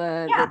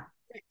 that Yeah.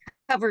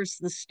 covers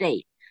the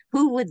state?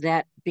 Who would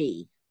that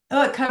be?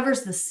 Oh, it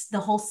covers the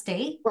whole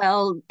state?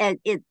 Well,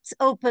 it's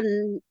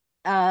open.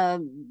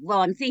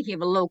 Well, I'm thinking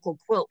of a local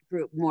quilt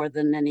group more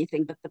than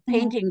anything, but the Mhm.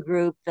 painting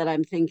group that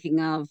I'm thinking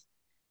of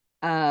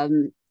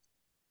um,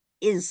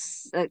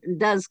 is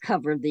does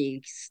cover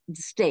the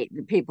state,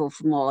 the people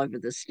from all over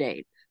the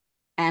state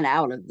and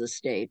out of the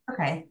state.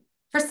 Okay.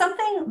 For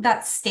something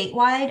that's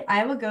statewide,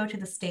 I would go to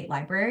the state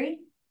library.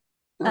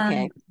 Um,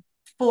 Okay.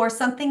 for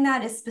something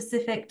that is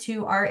specific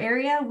to our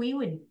area, we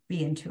would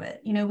be into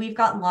it. We've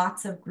got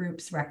lots of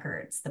groups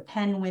records, the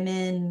Penn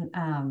Women,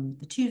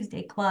 the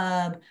Tuesday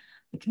Club,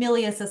 the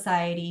Camellia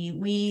Society.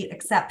 We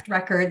accept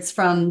records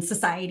from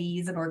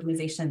societies and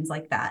organizations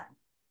like that.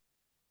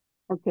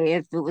 Okay,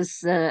 if it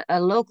was a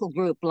local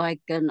group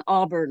like an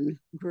Auburn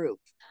group.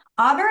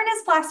 Auburn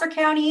is Placer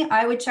County.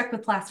 I would check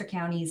with Placer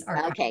County's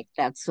archive. Okay,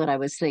 that's what I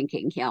was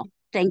thinking. Yeah,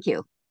 thank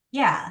you.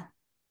 Yeah.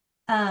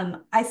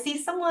 I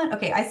see someone,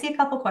 okay, I see a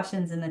couple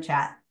questions in the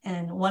chat,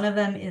 and one of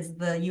them is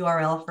the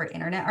URL for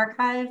Internet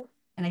Archive,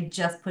 and I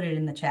just put it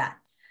in the chat.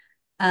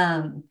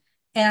 And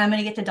I'm going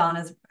to get to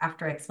Donna's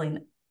after I explain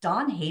it.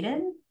 Don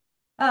Hayden?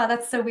 Oh,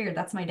 that's so weird.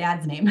 That's my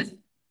dad's name.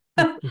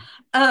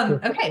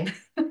 Okay.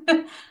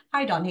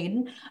 Hi, Don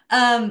Hayden.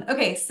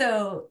 Okay,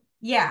 so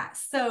yeah,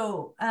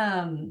 so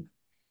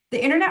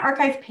the Internet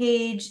Archive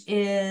page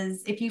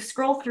is, if you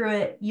scroll through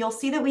it, you'll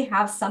see that we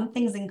have some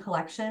things in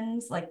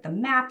collections, like the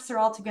maps are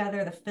all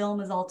together, the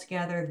film is all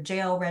together, the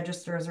jail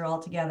registers are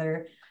all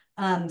together,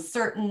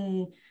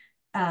 certain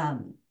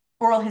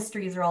oral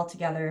histories are all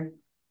together.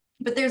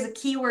 But there's a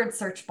keyword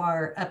search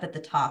bar up at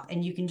the top,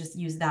 and you can just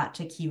use that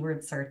to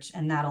keyword search,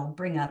 and that'll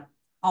bring up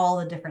all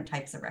the different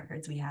types of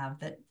records we have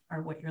that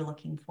are what you're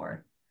looking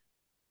for.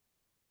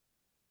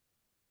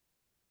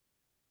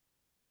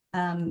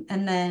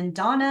 And then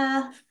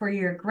Donna, for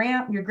your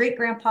great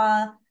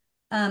grandpa,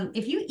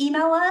 if you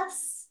email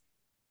us,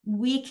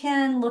 we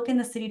can look in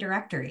the city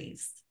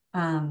directories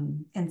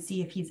and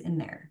see if he's in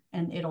there,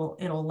 and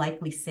it'll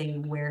likely say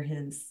where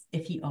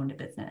if he owned a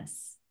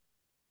business.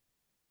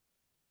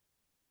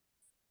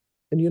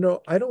 And you know,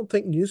 I don't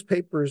think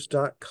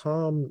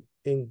newspapers.com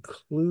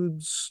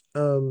includes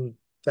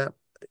that.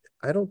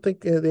 I don't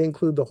think they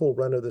include the whole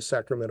run of the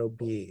Sacramento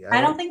Bee. I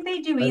don't think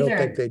they do either. I don't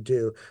think they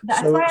do.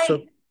 That's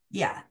why,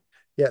 yeah.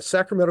 Yeah,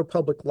 Sacramento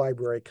Public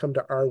Library, come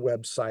to our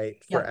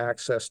website for Yep.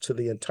 access to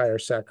the entire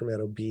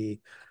Sacramento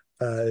Bee.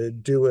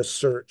 Do a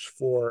search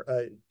for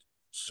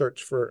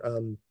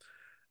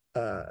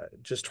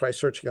just try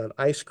searching on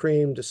ice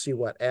cream to see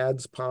what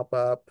ads pop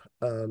up.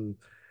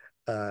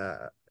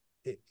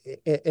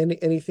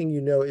 Anything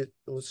you know,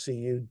 let's see,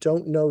 you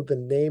don't know the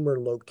name or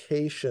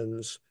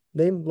locations.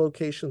 Name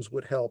locations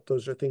would help.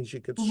 Those are things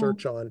you could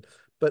search on,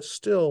 but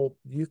still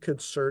you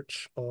could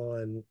search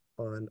on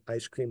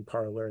ice cream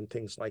parlor and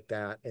things like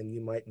that, and you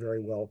might very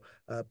well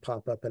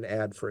pop up an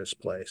ad for his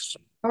place.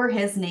 Or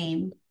his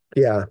name.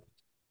 Yeah.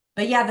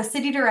 But yeah, the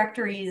city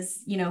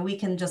directories, you know, we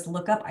can just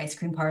look up ice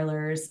cream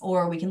parlors,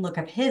 or we can look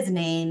up his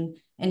name,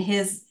 and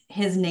his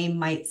name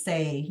might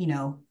say, you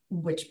know,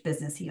 which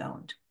business he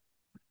owned.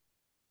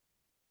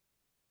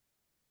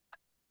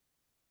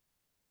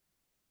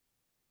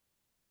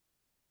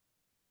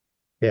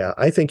 Yeah,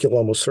 I think you'll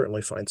almost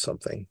certainly find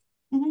something.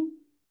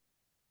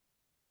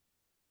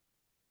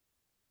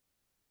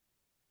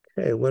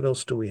 Okay, what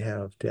else do we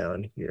have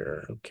down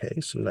here? Okay,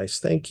 some nice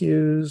thank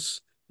yous.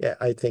 Yeah,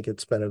 I think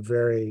it's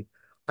been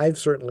I've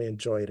certainly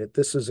enjoyed it.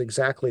 This is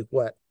exactly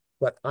what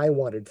I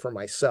wanted for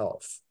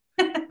myself.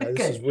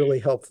 This is really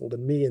helpful to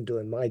me in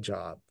doing my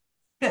job.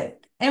 Good.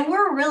 And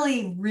we're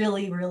really,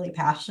 really, really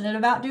passionate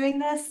about doing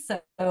this.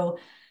 So,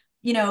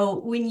 you know,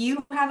 when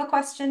you have a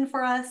question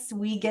for us,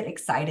 we get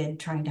excited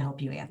trying to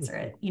help you answer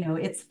it. You know,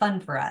 it's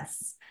fun for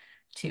us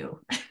too.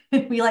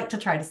 We like to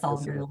try to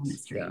solve your little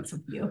mysteries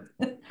with you.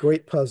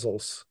 Great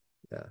puzzles.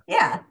 Yeah.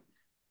 Yeah.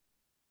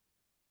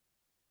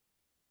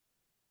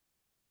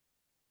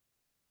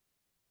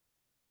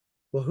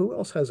 Well, who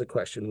else has a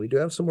question? We do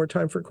have some more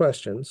time for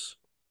questions.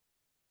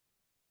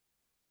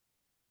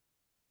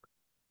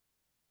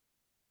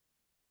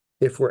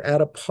 If we're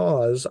at a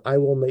pause, I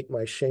will make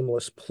my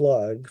shameless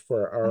plug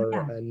for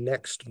our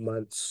next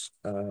month's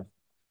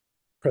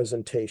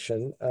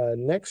presentation.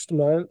 Next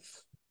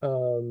month,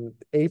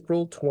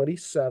 April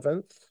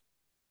 27th,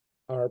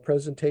 our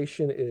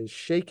presentation is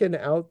Shaken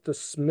Out the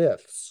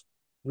Smiths,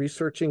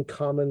 Researching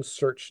Common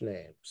Search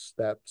Names.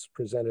 That's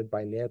presented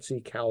by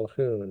Nancy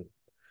Calhoun.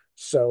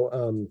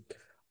 So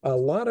a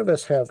lot of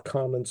us have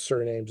common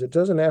surnames. It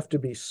doesn't have to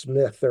be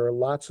Smith. There are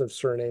lots of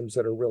surnames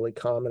that are really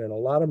common, and a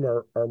lot of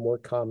them are more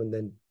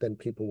common than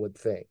people would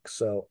think.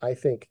 So I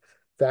think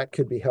that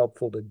could be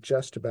helpful to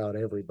just about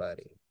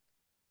everybody.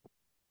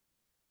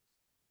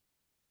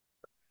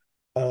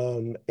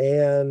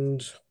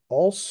 And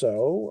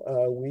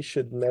also, we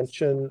should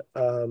mention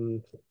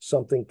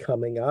something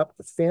coming up,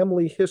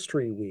 Family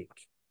History Week,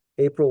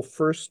 April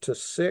 1st to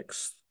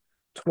 6th,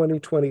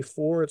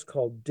 2024. It's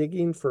called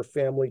Digging for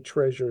Family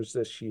Treasures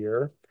this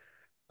year.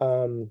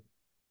 It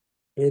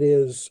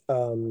is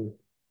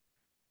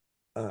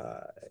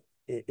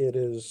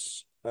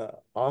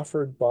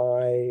offered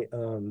by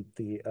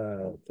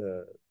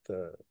the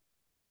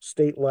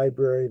State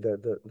Library,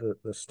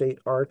 the State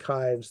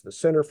Archives, the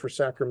Center for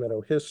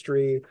Sacramento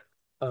History.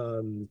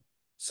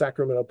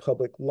 Sacramento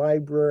Public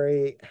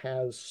Library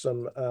has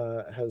some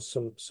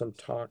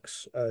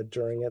talks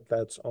during it.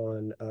 That's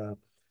on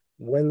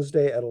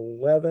Wednesday at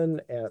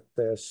 11 at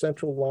the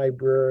Central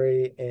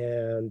Library,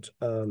 and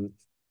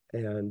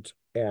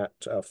at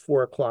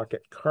 4 o'clock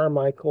at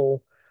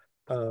Carmichael.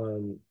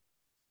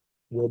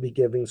 We'll be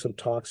giving some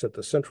talks at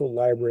the Central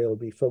Library. It'll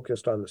be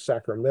focused on the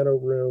Sacramento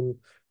room.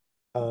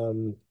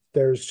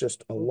 there's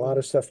just a lot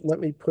of stuff. Let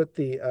me put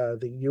the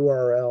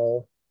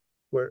URL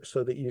where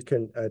so that you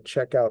can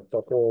check out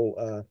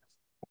the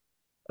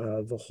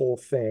whole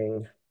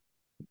thing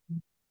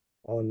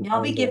on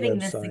I'll be the giving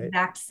this website.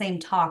 exact same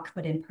talk,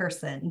 but in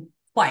person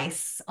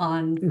twice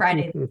on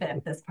Friday the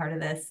 5th as part of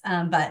this.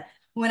 But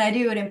when I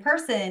do it in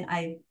person,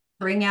 I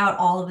bring out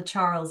all of the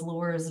Charles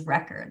Lohr's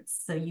records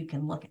so you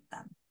can look at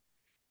them.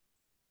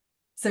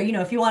 So, you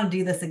know, if you want to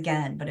do this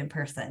again, but in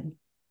person.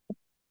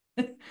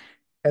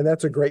 And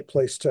that's a great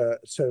place to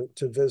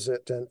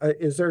visit. And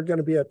is there going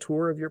to be a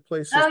tour of your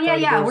place as Oh, yeah, part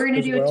of yeah. this We're going to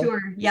as do a well?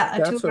 tour. Yeah, a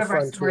That's tour a of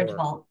our fun storage tour.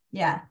 vault.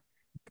 Yeah.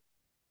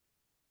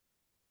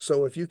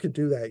 So if you could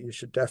do that, you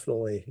should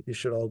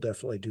all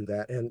definitely do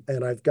that.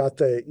 And I've got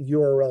the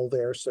URL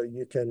there, so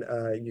you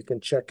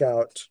can check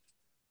out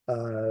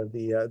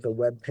the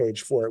web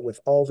page for it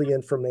with all the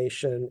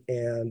information,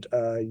 and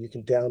you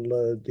can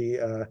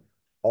download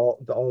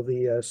all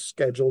the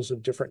schedules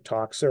of different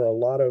talks. There are a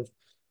lot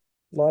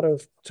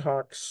of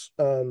talks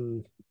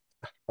on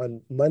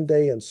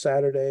Monday and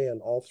Saturday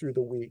and all through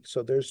the week.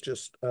 So there's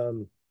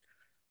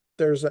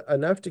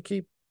enough to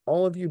keep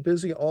all of you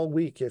busy all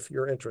week if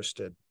you're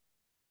interested.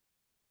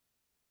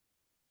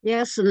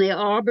 Yes, and the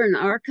Auburn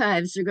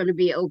archives are going to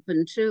be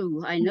open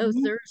too. I know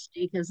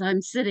Thursday because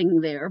I'm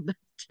sitting there, but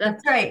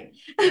That's right.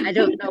 I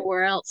don't know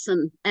where else.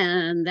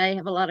 And they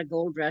have a lot of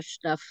gold rush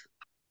stuff.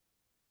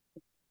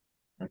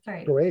 That's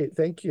right. Great,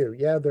 thank you.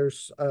 Yeah,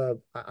 there's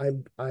I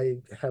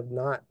have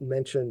not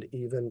mentioned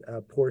even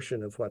a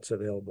portion of what's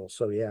available.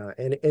 So yeah,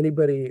 and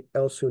anybody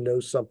else who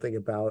knows something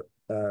about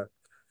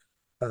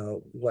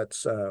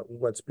what's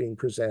being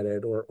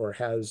presented or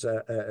has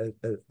a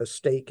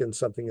stake in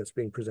something that's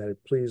being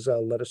presented, please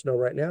let us know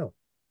right now.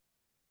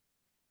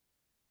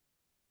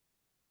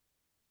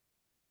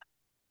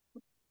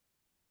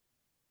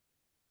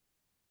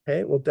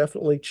 Okay, we'll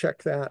definitely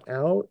check that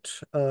out.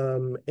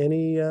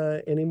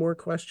 Any more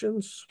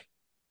questions?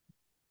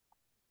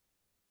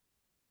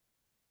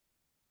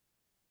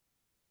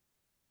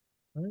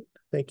 All right.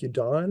 Thank you,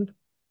 Dawn.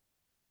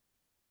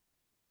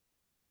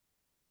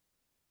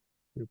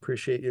 We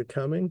appreciate you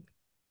coming.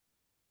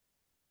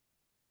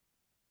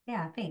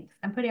 Yeah, thanks.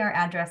 I'm putting our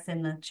address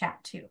in the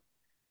chat too.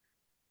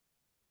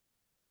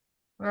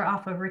 We're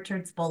off of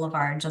Richards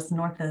Boulevard, just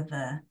north of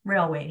the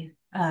railway,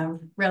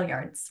 rail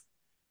yards.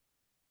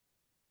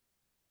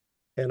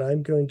 And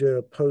I'm going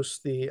to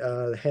post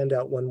the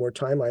handout one more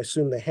time. I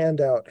assume the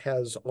handout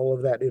has all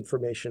of that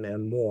information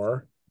and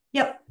more.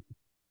 Yep.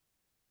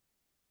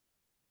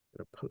 I'm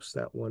going to post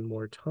that one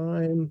more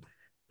time.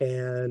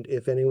 And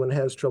if anyone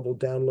has trouble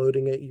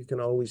downloading it, you can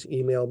always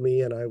email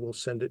me and I will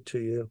send it to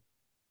you.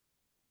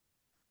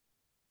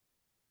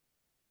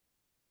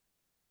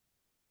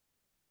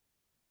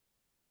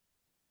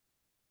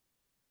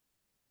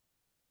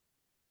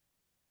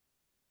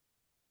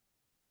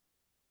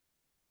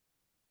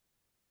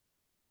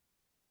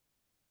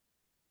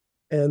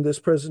 And this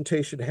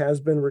presentation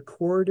has been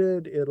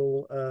recorded.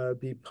 It'll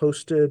be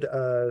posted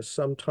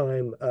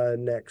sometime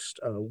next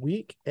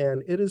week,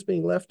 and it is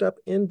being left up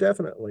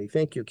indefinitely.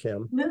 Thank you,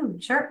 Kim.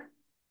 Sure.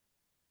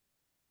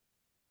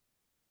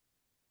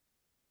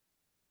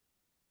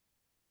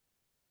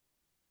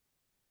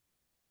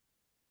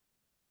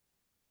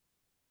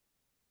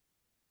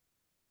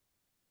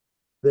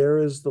 There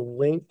is the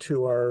link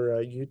to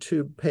our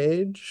YouTube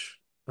page.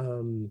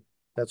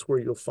 That's where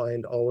you'll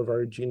find all of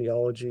our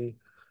genealogy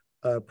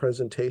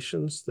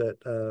presentations that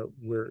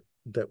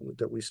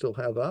we still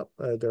have up.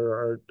 There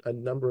are a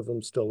number of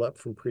them still up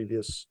from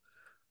previous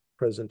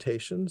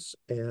presentations,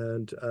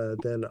 and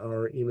then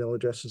our email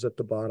address is at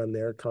the bottom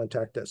there,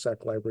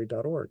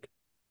 contact@saclibrary.org.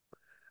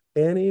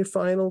 Any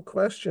final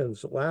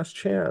questions? Last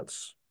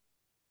chance.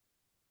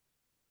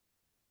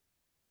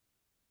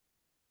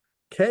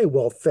 Okay,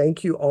 well,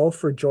 thank you all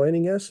for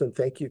joining us, and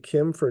thank you,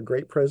 Kim, for a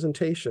great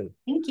presentation.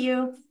 Thank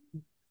you.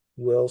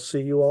 We'll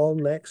see you all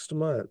next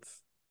month.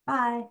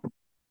 Bye.